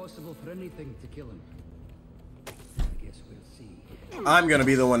seems impossible for anything to kill him. I guess we'll see. I'm gonna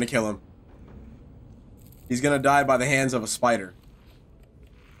be the one to kill him. He's gonna die by the hands of a spider.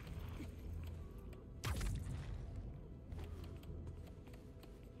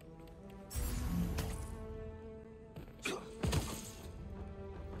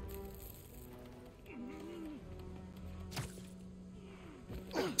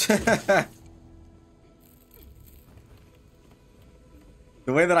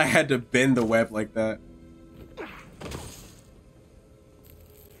 The way that I had to bend the web like that.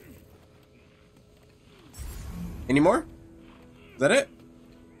 Any more? Is that it?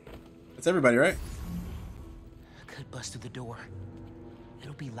 That's everybody, right? I could bust through the door.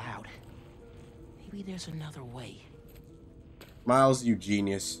 It'll be loud. Maybe there's another way. Miles, you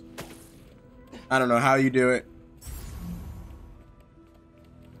genius. I don't know how you do it.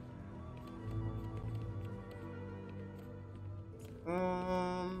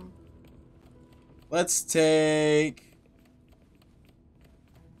 Let's take...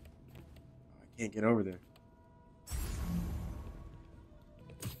 I can't get over there.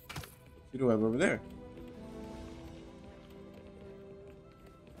 Shoot a web over there.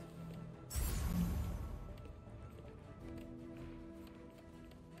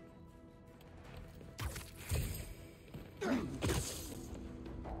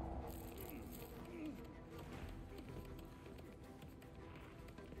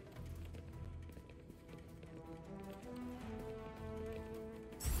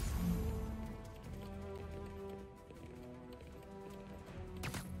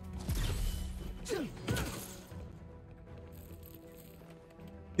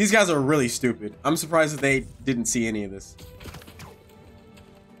 These guys are really stupid. I'm surprised that they didn't see any of this.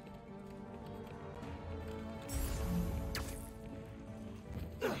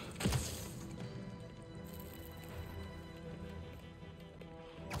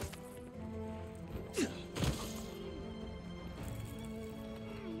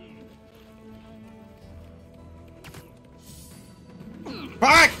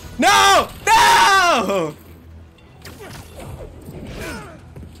 Fuck! No! No!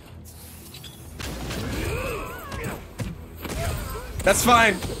 That's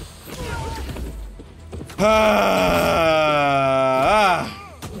fine.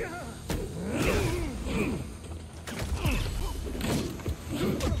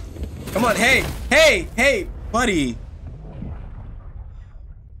 Come on, hey, hey, hey, buddy.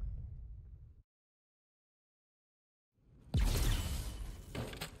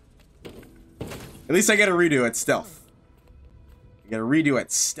 At least I get a redo at stealth. I get a redo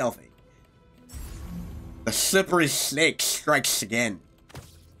at stealthy. The slippery snake strikes again.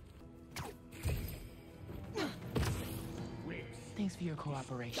 Thanks for your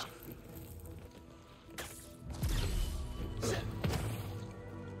cooperation.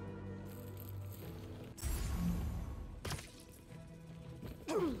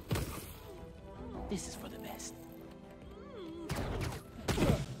 This is for the best.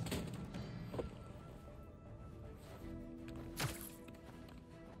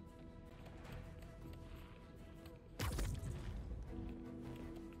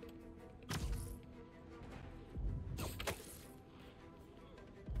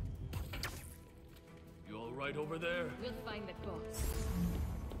 You all right over there? We'll find the boss.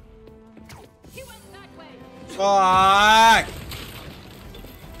 He went that way. Fuck!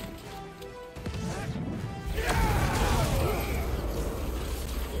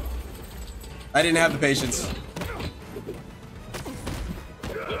 I didn't have the patience.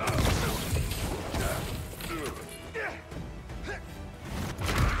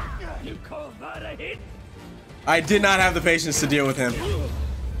 You call that a hit? I did not have the patience to deal with him.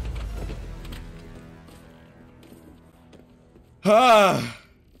 Oh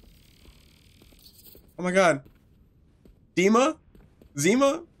my god. Zima?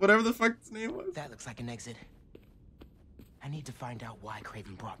 Whatever the fuck his name was. That looks like an exit. I need to find out why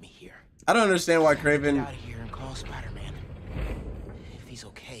Kraven brought me here. I don't understand why Kraven... Get out of here and call Spider-Man. If he's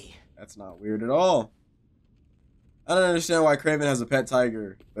okay. That's not weird at all. I don't understand why Kraven has a pet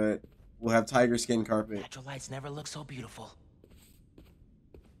tiger, but we'll have tiger skin carpet. Natural lights never look so beautiful.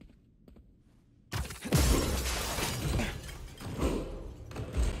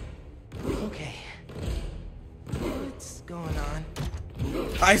 Okay. What's going on?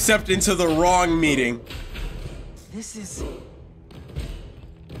 I stepped into the wrong meeting. This is...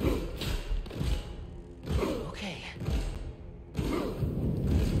 Okay.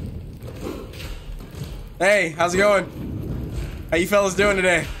 Hey, how's it going? How you fellas doing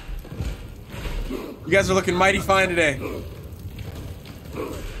today? You guys are looking mighty fine today.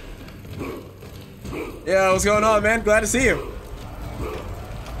 Yeah, what's going on, man? Glad to see you.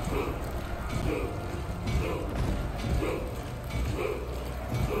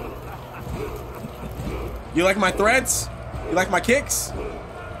 You like my threads? You like my kicks?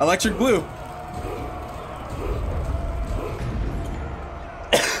 Electric blue.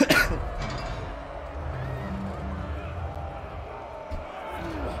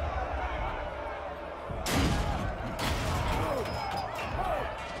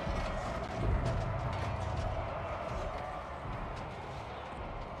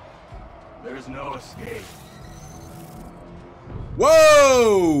 There's no escape.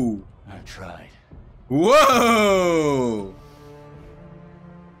 Whoa! I tried. Whoa!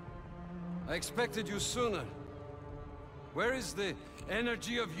 I expected you sooner. Where is the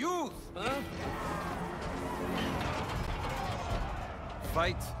energy of youth, huh?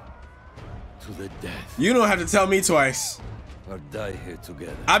 Fight to the death. You don't have to tell me twice. Or die here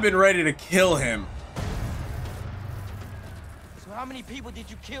together. I've been ready to kill him. So how many people did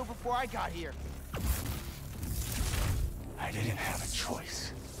you kill before I got here? I didn't have a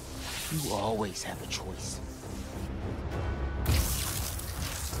choice. You always have a choice.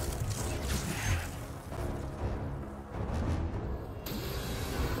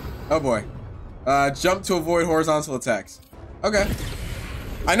 Oh boy. Jump to avoid horizontal attacks. Okay.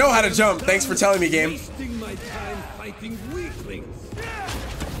 I know how to jump. Thanks for telling me, game. Wasting my time fighting weaklings.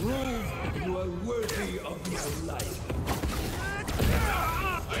 Prove you are worthy of my life.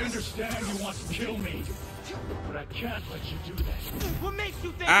 I understand you want to kill me, but I can't let you do that. What makes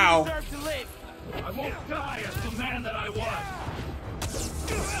you think Ow. you deserve to live? I won't die as the man that I was.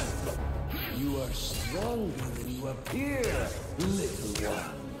 You are stronger than you appear, little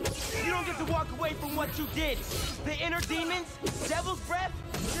one. You don't get to walk away from what you did. The inner demons, devil's breath,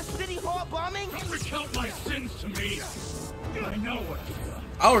 the city hall bombing. Don't recount my sins to me. I know what you've done.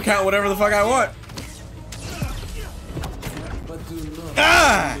 I'll recount whatever the fuck I want. But do not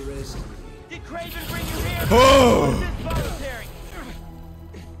underestimate. Did Kraven bring you here? Oh. Or is this voluntary?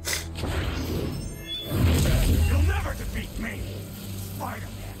 You'll never defeat me.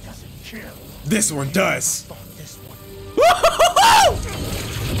 Spider-Man doesn't kill. This one does. This one.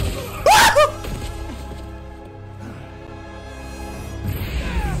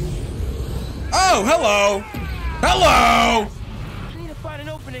 Oh, hello. Hello. I need to find an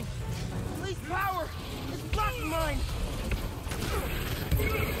opening. Police power is blocking mine.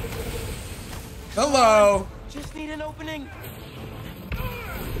 Hello. Just need an opening.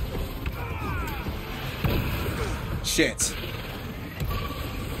 Shit.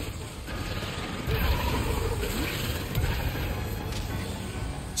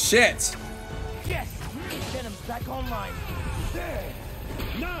 Shit. Yes! Venom's back online. There!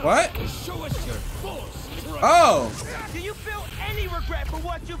 Now, What? show us your full strength. Oh. Do you feel any regret for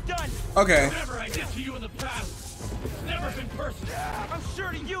what you've done? Okay. Whatever I did to you in the past, it's never been personal. I'm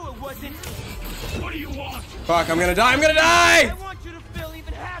sure to you it wasn't. What do you want? Fuck, I'm gonna die. I'm gonna die. I want you to feel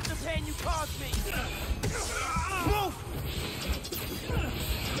even half the pain you caused me. Move!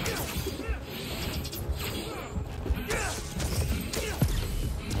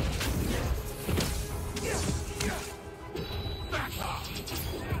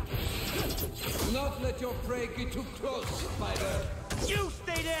 Do not let your prey get too close, Spider. You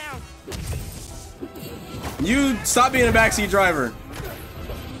stay down! You stop being a backseat driver.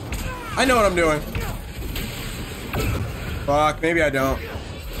 I know what I'm doing. Fuck, maybe I don't.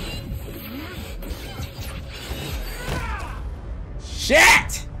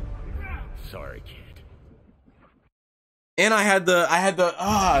 Shit! Sorry, kid. And I had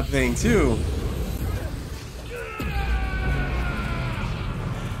the thing too.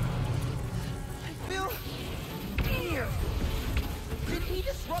 I feel fear. Did he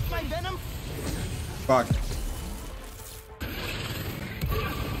disrupt my venom? Fuck.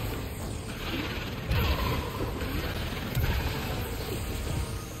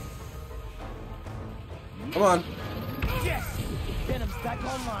 Come on. Yes! Venom's back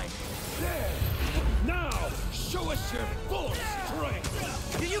online. There! Now, show us your full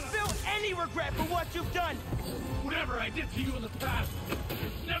strength! Do you feel any regret for what you've done? Whatever I did to you in the past,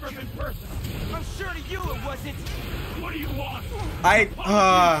 it's never been personal. I'm sure to you it wasn't. What do you want? I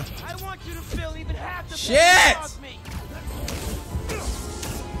want you to feel even half the Shit! pain you caused me.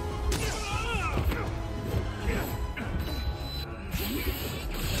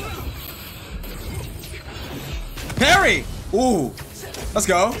 Parry! Ooh. Let's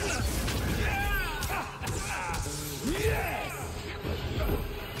go.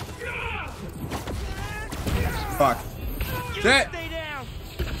 Fuck. Shit. Stay down.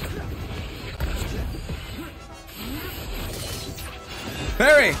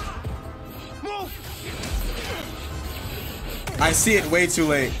 Parry! Move. I see it way too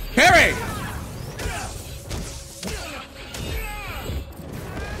late. Parry!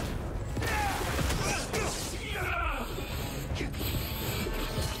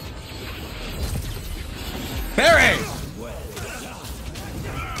 Parry!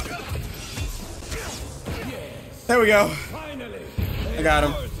 There we go. I got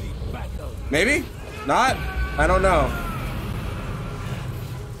him. Maybe? Not? I don't know.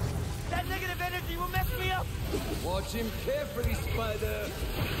 That negative energy will mess me up. Watch him carefully, Spider.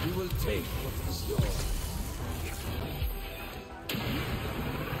 You will take what's yours.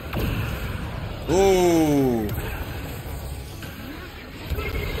 Ooh.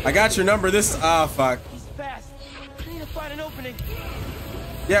 I got your number this. Ah, fuck. Fast. I need to find an opening.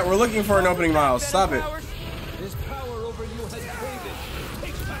 Yeah, we're looking for an opening, Miles. Stop it. His power over you has faded.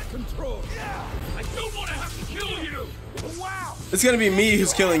 Take back control. I don't want to have to kill you! Wow! It's gonna be me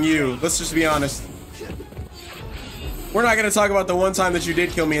who's killing you. Let's just be honest. We're not gonna talk about the one time that you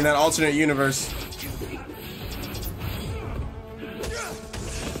did kill me in that alternate universe.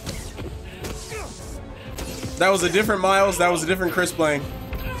 That was a different Miles. That was a different Chris playing.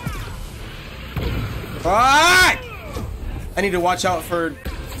 Fuck! I need to watch out for...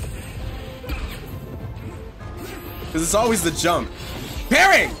 because it's always the jump.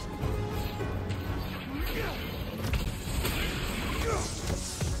 Parry!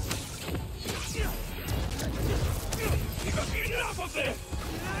 Enough of this!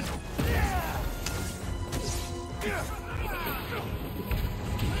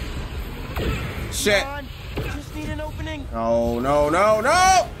 Shit. Just need an opening. No, no, no,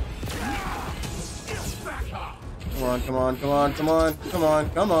 no! Come on, come on, come on, come on, come on,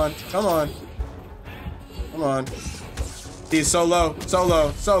 come on, come on. Come on. He's so low, so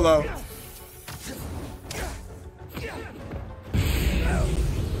low, so low.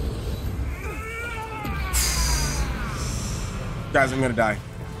 Guys, I'm gonna die.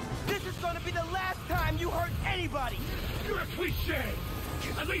 This is gonna be the last time you hurt anybody. You're a cliche.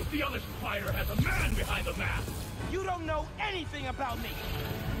 At least the other spider has a man behind the mask. You don't know anything about me.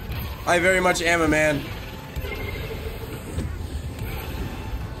 I very much am a man.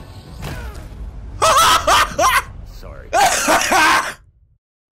 Sorry.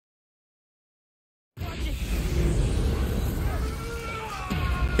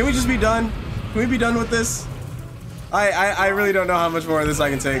 Can we just be done? Can we be done with this? I really don't know how much more of this I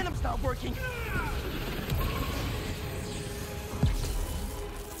can take. Venom's not working.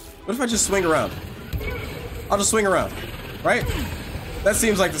 What if I just swing around? I'll just swing around, right? That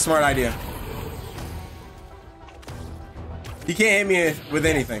seems like the smart idea. He can't hit me with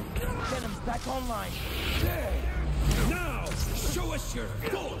anything. Venom's back online. Now, show us your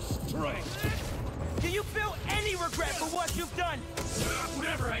full strength. Do you feel any regret for what you've done?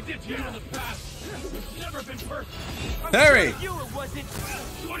 Whatever I did to you in the past, it's never been perfect. Harry! You it wasn't.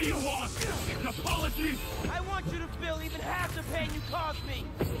 What do you want? An apology? I want you to feel even half the pain you caused me.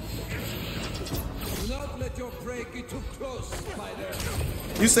 Do not let your prey get too close, Spider.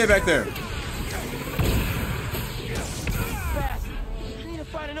 You stay back there. Fast. I need to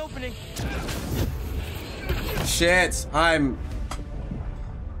find an opening. Shit, I'm...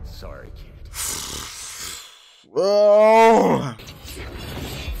 Sorry, kid. Oh!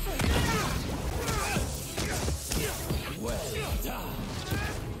 Well done.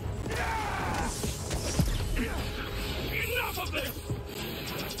 Enough of this!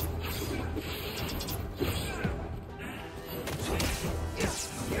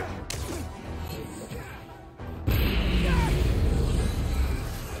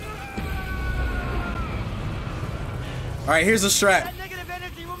 All right, here's the strat. That negative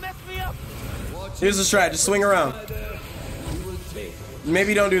energy will mess me up. Here's the strat. Just swing around.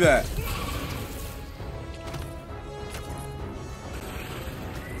 Maybe don't do that.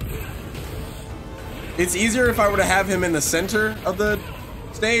 It's easier if I were to have him in the center of the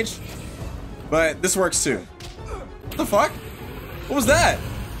stage, but this works too. What the fuck? What was that?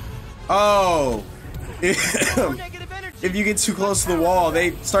 Oh. If you get too close to the wall,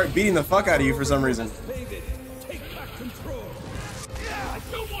 they start beating the fuck out of you for some reason. I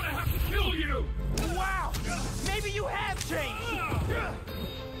don't want to have to kill you! Wow! Maybe you have changed!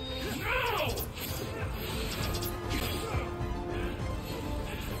 No!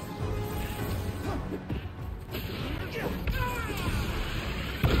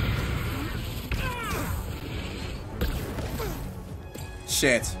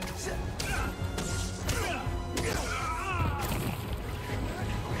 Shit.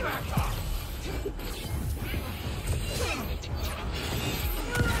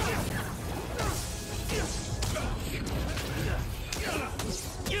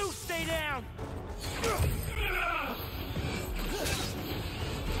 You stay down!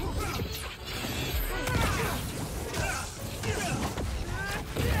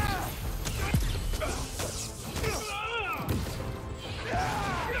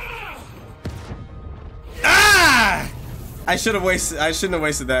 Ah! I shouldn't have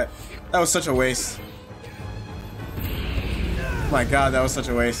wasted that. That was such a waste. My god, that was such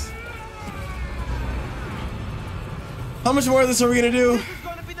a waste. How much more of this are we gonna do? This is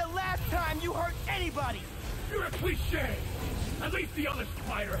gonna be the last time you hurt anybody! You're a cliche! At least the other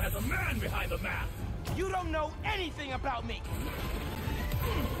spider has a man behind the mask! You don't know anything about me!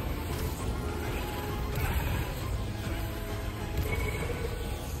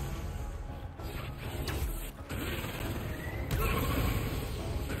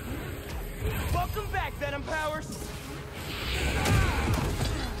 Welcome back, Venom Powers!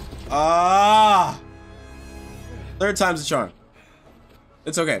 Ah! Third time's a charm.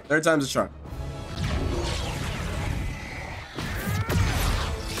 It's okay. Third time's a charm.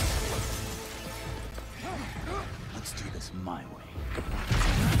 Let's do this my way.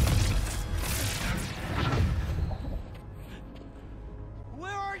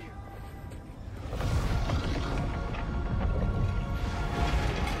 Where are you?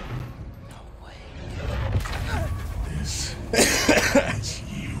 This is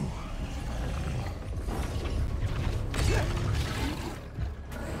you.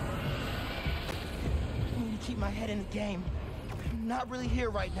 I need to keep my head in the game. I'm not really here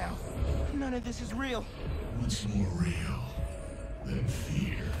right now. None of this is real. What's more real than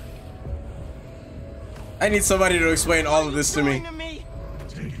fear? I need somebody to explain all of this to me.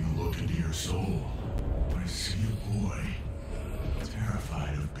 Taking a look into your soul, I see a boy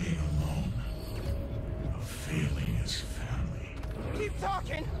terrified of being alone, of failing his family. Keep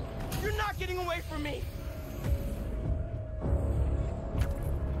talking! You're not getting away from me!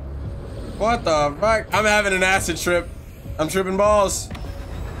 What the fuck? I'm having an acid trip. I'm tripping balls.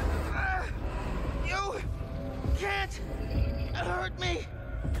 You can't hurt me!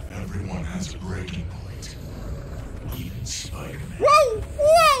 Everyone has a breaking point. Even Spider-Man. Whoa!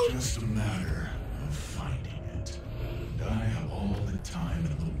 Whoa! Just a matter of finding it. And I have all the time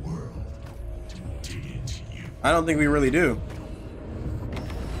in the world to dig into you. I don't think we really do.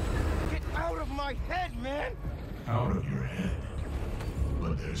 Get out of my head, man! Out of your head.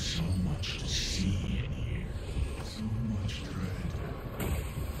 But there's so much to see in here. So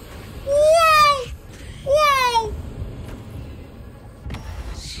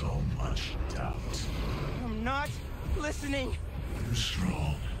listening. You're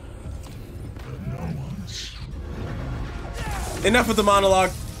strong, but no one's strong. Enough with the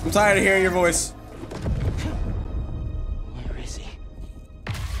monologue. I'm tired of hearing your voice. Where is he?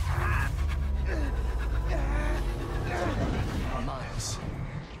 Miles.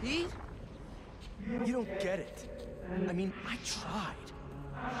 He? You don't get it. I mean, I tried.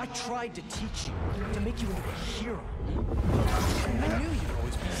 I tried to teach you, to make you into a hero. I knew you'd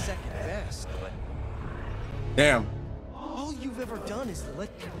always be second best, but... Damn. all you've ever done is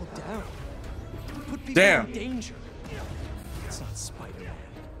let people down. Put people Damn. in danger. It's not Spider-Man.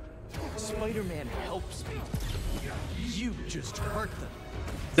 Spider-Man helps people. You just hurt them.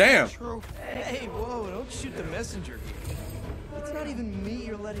 Damn. True. Hey, whoa, don't shoot the messenger here. It's not even me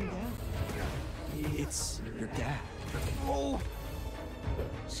you're letting down. It's your dad. Oh!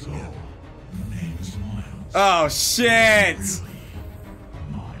 So, your name is Miles. Oh shit.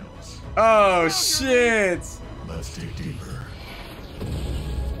 Miles. Oh shit. Let's dig deeper.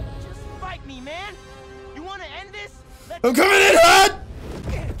 Just fight me, man. You want to end this? Let's I'm coming in hot.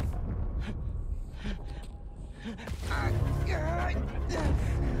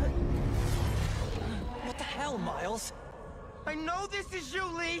 What the hell, Miles? I know this is you,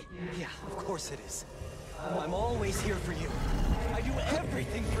 Lee. Yeah, of course it is. I'm always here for you. I do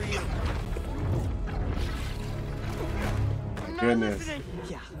everything for you. I'm not Goodness. listening.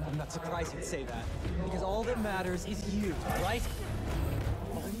 Yeah, I'm not surprised you'd say that. Because all that matters is you, right?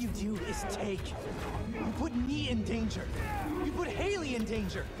 All you do is take. You put me in danger. You put Haley in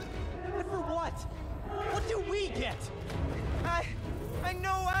danger. And for what? What do we get? I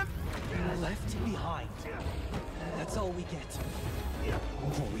know I'm Left behind. That's all we get.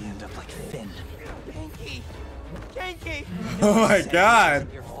 Or we end up like Finn. Kinky. Kinky. Oh my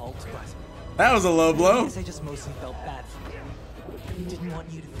god. Your fault, but That was a low I blow. guess I just mostly felt bad for you. Didn't want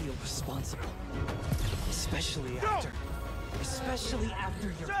you to feel responsible. Especially after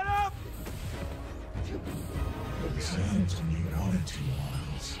your... Shut up! It sounds when you wanted to,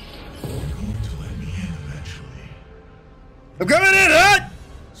 Miles. You're going to let me in eventually. I'm coming in hot.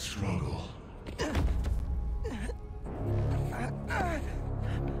 Struggle.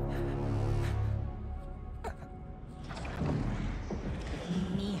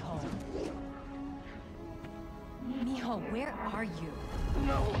 Mijo. Mijo, where are you?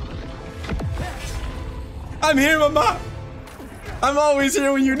 No. I'm here, Mama. I'm always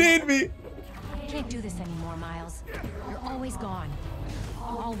here when you need me. I can't do this anymore, Miles. You're always gone.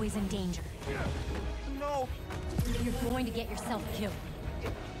 Always in danger. No. You're going to get yourself killed.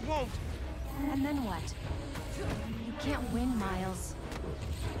 Won't. And then what? You can't win, Miles.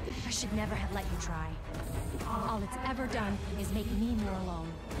 I should never have let you try. All it's ever done is make me more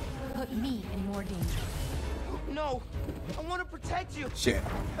alone. Put me in more danger. No. I want to protect you. Shit.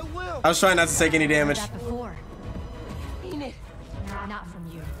 I will. I was trying not to take any damage. That before. Mean it. Not from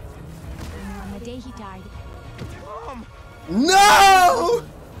you. On the day he died, Mom. No!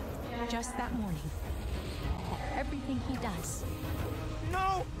 just that morning. Everything he does.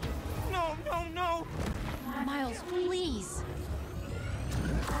 No. No, no, no. Miles, please.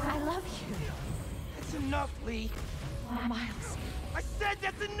 I love you. That's enough, Lee. Miles. I said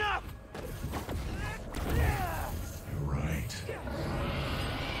that's enough. You're right.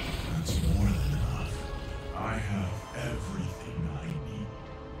 That's more than enough. I have everything I need.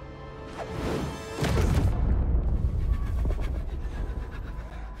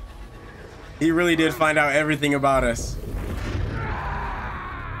 He really did find out everything about us.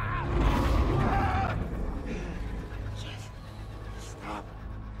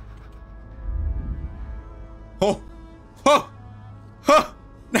 Oh, oh, oh.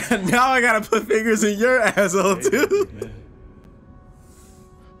 Now I gotta put fingers in your asshole too.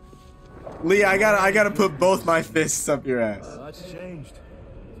 Lee, I gotta put both my fists up your ass. A lot's changed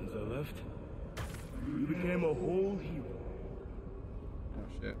since I left. You became a whole hero. Oh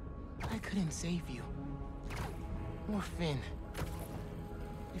shit. I couldn't save you. Or Finn.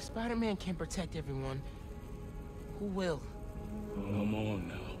 If Spider-Man can't protect everyone, who will? Come on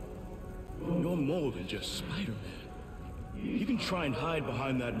now. You're more than just Spider-Man. You can try and hide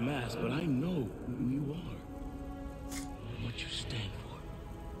behind that mask, but I know who you are. And what you stand for.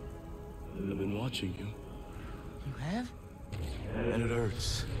 I've been watching you. You have? And it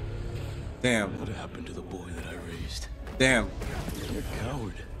hurts. Damn. What happened to the boy that I raised? Damn. You're a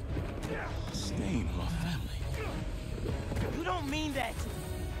coward. A stain on our family. You don't mean that.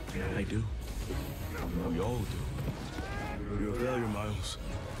 I do. We all do. You're a failure, Miles.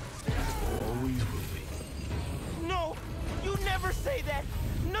 Always will be. No, you never say that.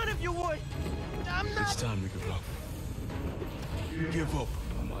 None of you would. I'm not. It's time to give up. Give up,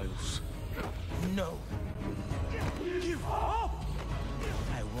 Miles. No. Give up!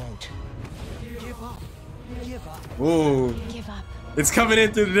 I won't. Give up. Give up. Ooh. Give up. It's coming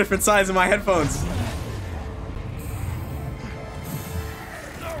in through the different sides of my headphones.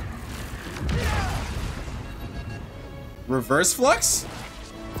 Reverse flux?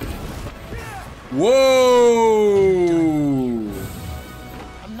 Whoa!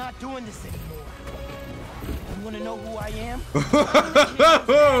 I'm not doing this anymore. You wanna know who I am?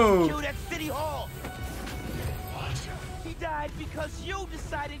 Killed at City Hall. He died because you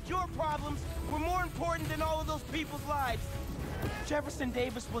decided your problems were more important than all of those people's lives. Jefferson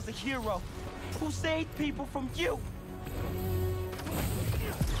Davis was a hero who saved people from you.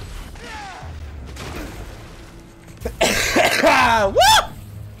 Woo!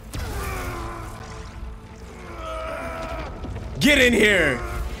 Get in here!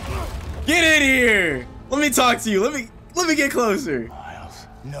 Get in here! Let me talk to you. Let me get closer. Miles,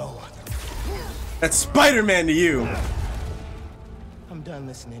 no. That's Spider-Man to you. I'm done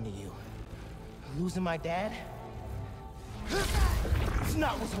listening to you. Losing my dad? It's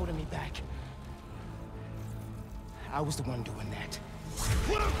not what's holding me back. I was the one doing that.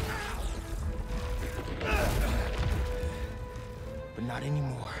 But not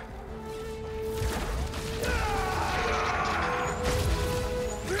anymore.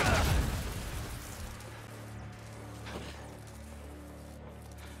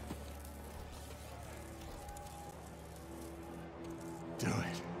 Do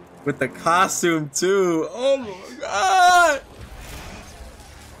it. With the costume too. Oh my god.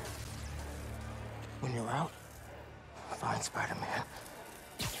 When you're out, find Spider-Man.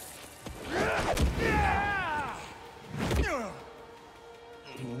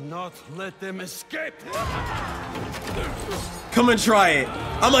 Do not let them escape. Come and try it.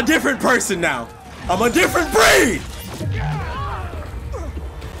 I'm a different person now. I'm a different breed.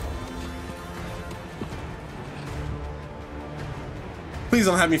 Please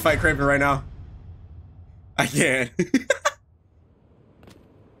don't have me fight Craven right now. I can't.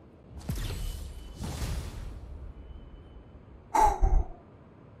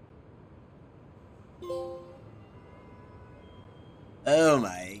 Oh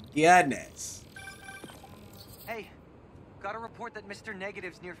my goodness. Hey, got a report that Mr.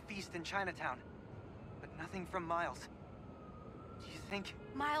 Negative's near Feast in Chinatown, but nothing from Miles. Do you think...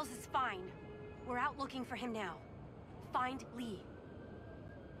 Miles is fine. We're out looking for him now. Find Lee.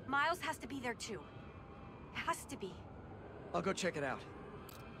 Miles has to be there too. Has to be. I'll go check it out.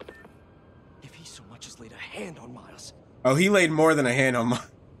 If he so much as laid a hand on Miles. Oh, he laid more than a hand on my...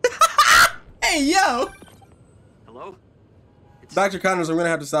 Hey, yo! Hello? Dr. Connors, I'm gonna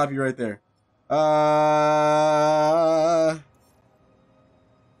have to stop you right there. I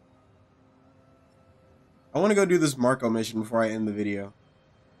want to go do this Marco mission before I end the video.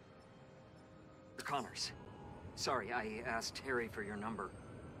 Connors. Sorry, I asked Harry for your number.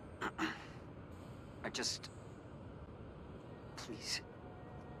 Please,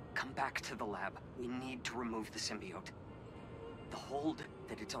 come back to the lab. We need to remove the symbiote. The hold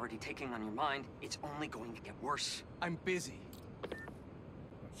that it's already taking on your mind, it's only going to get worse. I'm busy.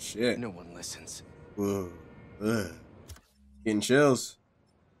 Shit. No one listens. Whoa. Ugh. Getting chills.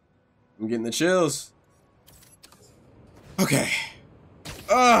 I'm getting the chills. Okay.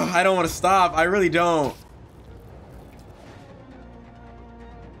 Ugh, I don't want to stop. I really don't.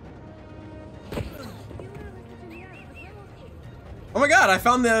 Oh my god, I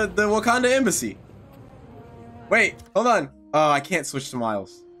found the Wakanda embassy. Wait, hold on. Oh, I can't switch to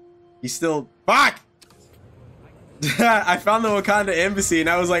Miles. He's still... Fuck! I found the Wakanda embassy and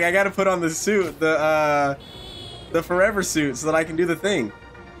I was like, I gotta put on the suit, the forever suit so that I can do the thing.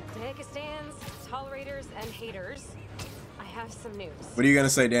 Danica stands, tolerators, and haters. I have some news. What are you gonna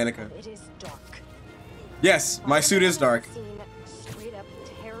say, Danica? It is dark. Yes, my suit is dark. Seen straight up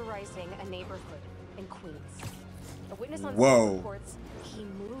terrorizing a neighborhood in Queens. A witness on Whoa. reports he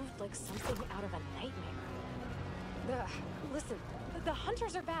moved like something out of a nightmare. Listen, the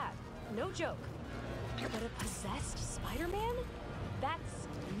hunters are bad, no joke. But a possessed Spider-Man? That's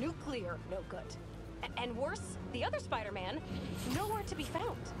nuclear no good. And worse, the other Spider-Man, nowhere to be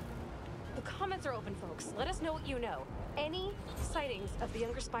found. The comments are open, folks. Let us know what you know. Any sightings of the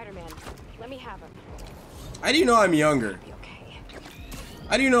younger Spider-Man, let me have him. How do you know I'm younger? Okay.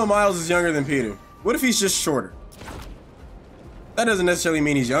 How do you know Miles is younger than Peter? What if he's just shorter? That doesn't necessarily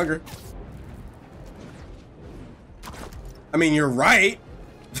mean he's younger. I mean, you're right.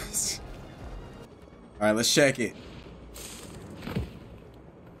 All right, let's check it.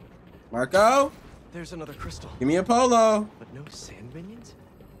 Marco? There's another crystal. Give me a polo. But no sand minions?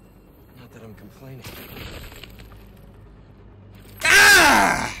 Not that I'm complaining.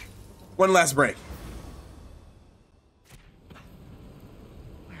 Ah! One last break.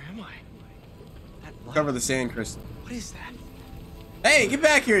 am I? Cover the sand crystal. What is that? Hey, get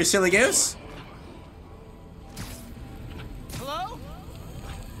back here, you silly goose. Hello?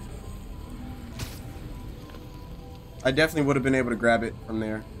 I definitely would have been able to grab it from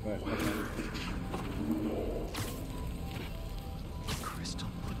there, but okay. The crystal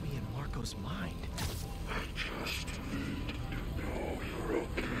put me in Marco's mind. I just need to know you're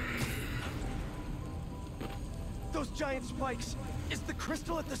okay. Those giant spikes. Is the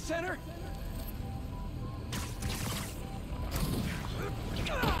crystal at the center?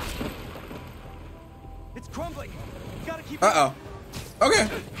 It's crumbling. Gotta keep. Uh-oh. Okay.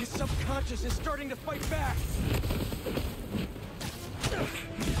 His subconscious is starting to fight back.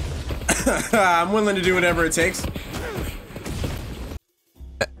 I'm willing to do whatever it takes.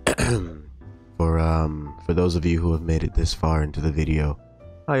 For those of you who have made it this far into the video,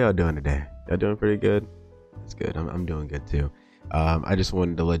 how y'all doing today? Y'all doing pretty good? That's good. I'm doing good too. I just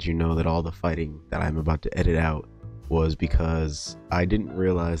wanted to let you know that all the fighting that I'm about to edit out was because I didn't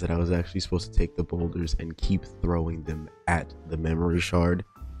realize that I was actually supposed to take the boulders and keep throwing them at the memory shard.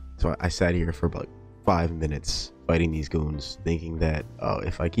 So I sat here for about 5 minutes fighting these goons, thinking that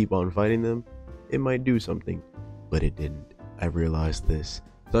if I keep on fighting them, it might do something, but it didn't. I realized this.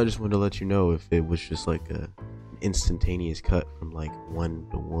 So I just wanted to let you know, if it was just like an instantaneous cut from like 1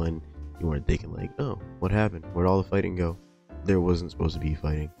 to 1, you weren't thinking like, oh, what happened? Where'd all the fighting go? There wasn't supposed to be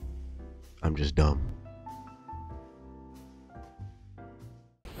fighting. I'm just dumb.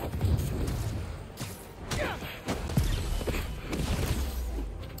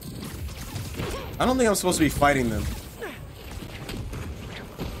 I don't think I'm supposed to be fighting them.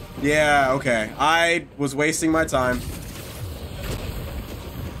 Yeah, okay. I was wasting my time.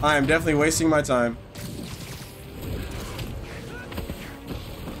 I am definitely wasting my time.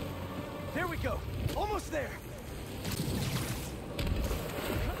 There we go. Almost there.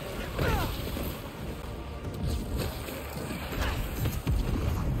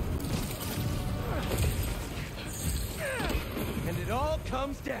 And it all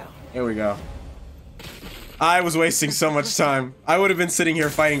comes down. There we go. I was wasting so much time. I would have been sitting here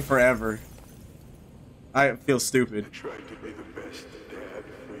fighting forever. I feel stupid. I tried to be the best dad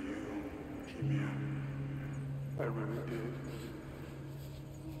for you, Kimia. I really did.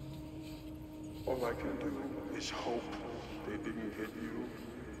 All I can do is hope they didn't get you,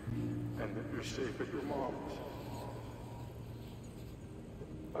 and that you're safe at your mom's.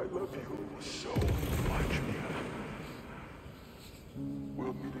 I love you so much, Mia.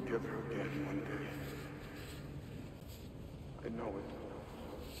 We'll be together again one day. I know it.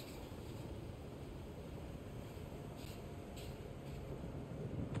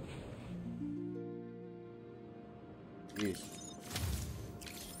 Jeez.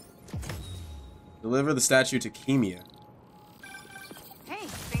 Deliver the statue to Kimia. Hey,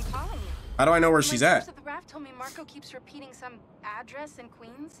 been calling you. How do I know where she's at? The raft told me Marco keeps repeating some address in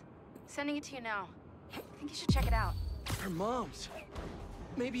Queens. Sending it to you now. I think you should check it out. Her mom's.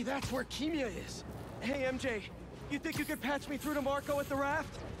 Maybe that's where Kimia is. Hey, MJ. You think you could patch me through to Marco at the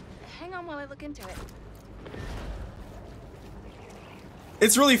raft? Hang on while I look into it.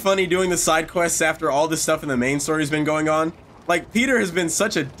 It's really funny doing the side quests after all this stuff in the main story's been going on. Like, Peter has been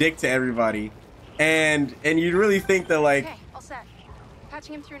such a dick to everybody. And you'd really think that, like... Okay, all set.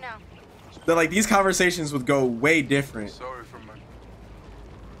 Patching him through now. That, like, these conversations would go way different. Sorry for my...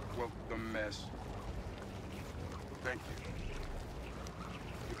 well, the mess. Thank you.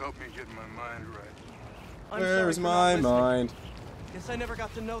 You helped me get my mind right. Where's my mind? Guess I never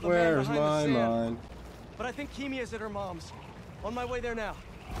got to know the Where's man behind my the sand. mind? But I think Kimia's at her mom's. On my way there now.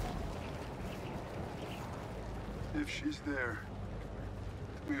 If she's there,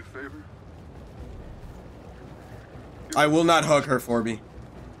 do me a favor. I will not hug her for me.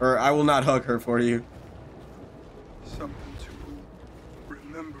 Or I will not hug her for you. Something to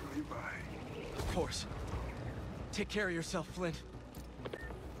remember me by. Of course. Take care of yourself, Flint.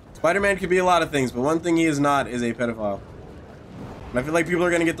 Spider-Man could be a lot of things, but one thing he is not is a pedophile. And I feel like people are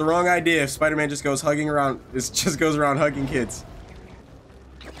gonna get the wrong idea if Spider-Man just goes around hugging kids.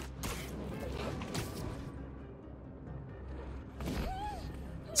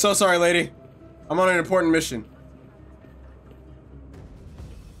 So sorry, lady. I'm on an important mission.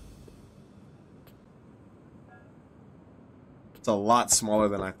 It's a lot smaller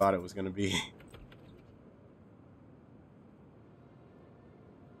than I thought it was gonna be.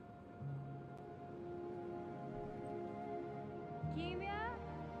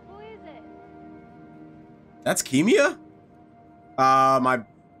 That's Kimia? My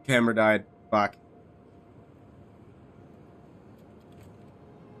camera died. Fuck.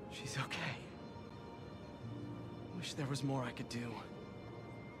 She's okay. Wish there was more I could do.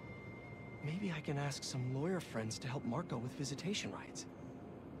 Maybe I can ask some lawyer friends to help Marco with visitation rights.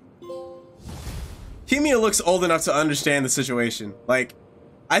 Kimia looks old enough to understand the situation. Like,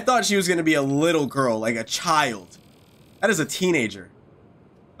 I thought she was gonna be a little girl, like a child. That is a teenager.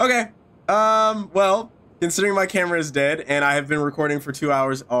 Okay. Well, considering my camera is dead and I have been recording for 2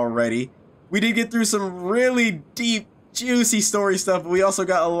 hours already, we did get through some really deep, juicy story stuff, but we also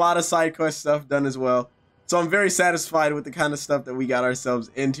got a lot of side quest stuff done as well. So I'm very satisfied with the kind of stuff that we got ourselves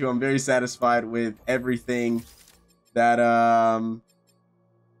into. I'm very satisfied with everything that,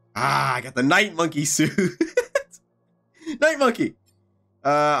 I got the night monkey suit. Night monkey.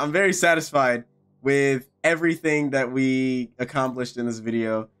 I'm very satisfied with everything that we accomplished in this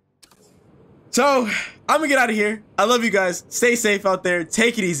video. So I'm gonna get out of here. I love you guys. Stay safe out there.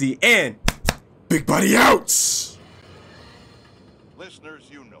 Take it easy. And Big Buddy out. Listeners,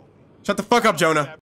 you know. Shut the fuck up, Jonah.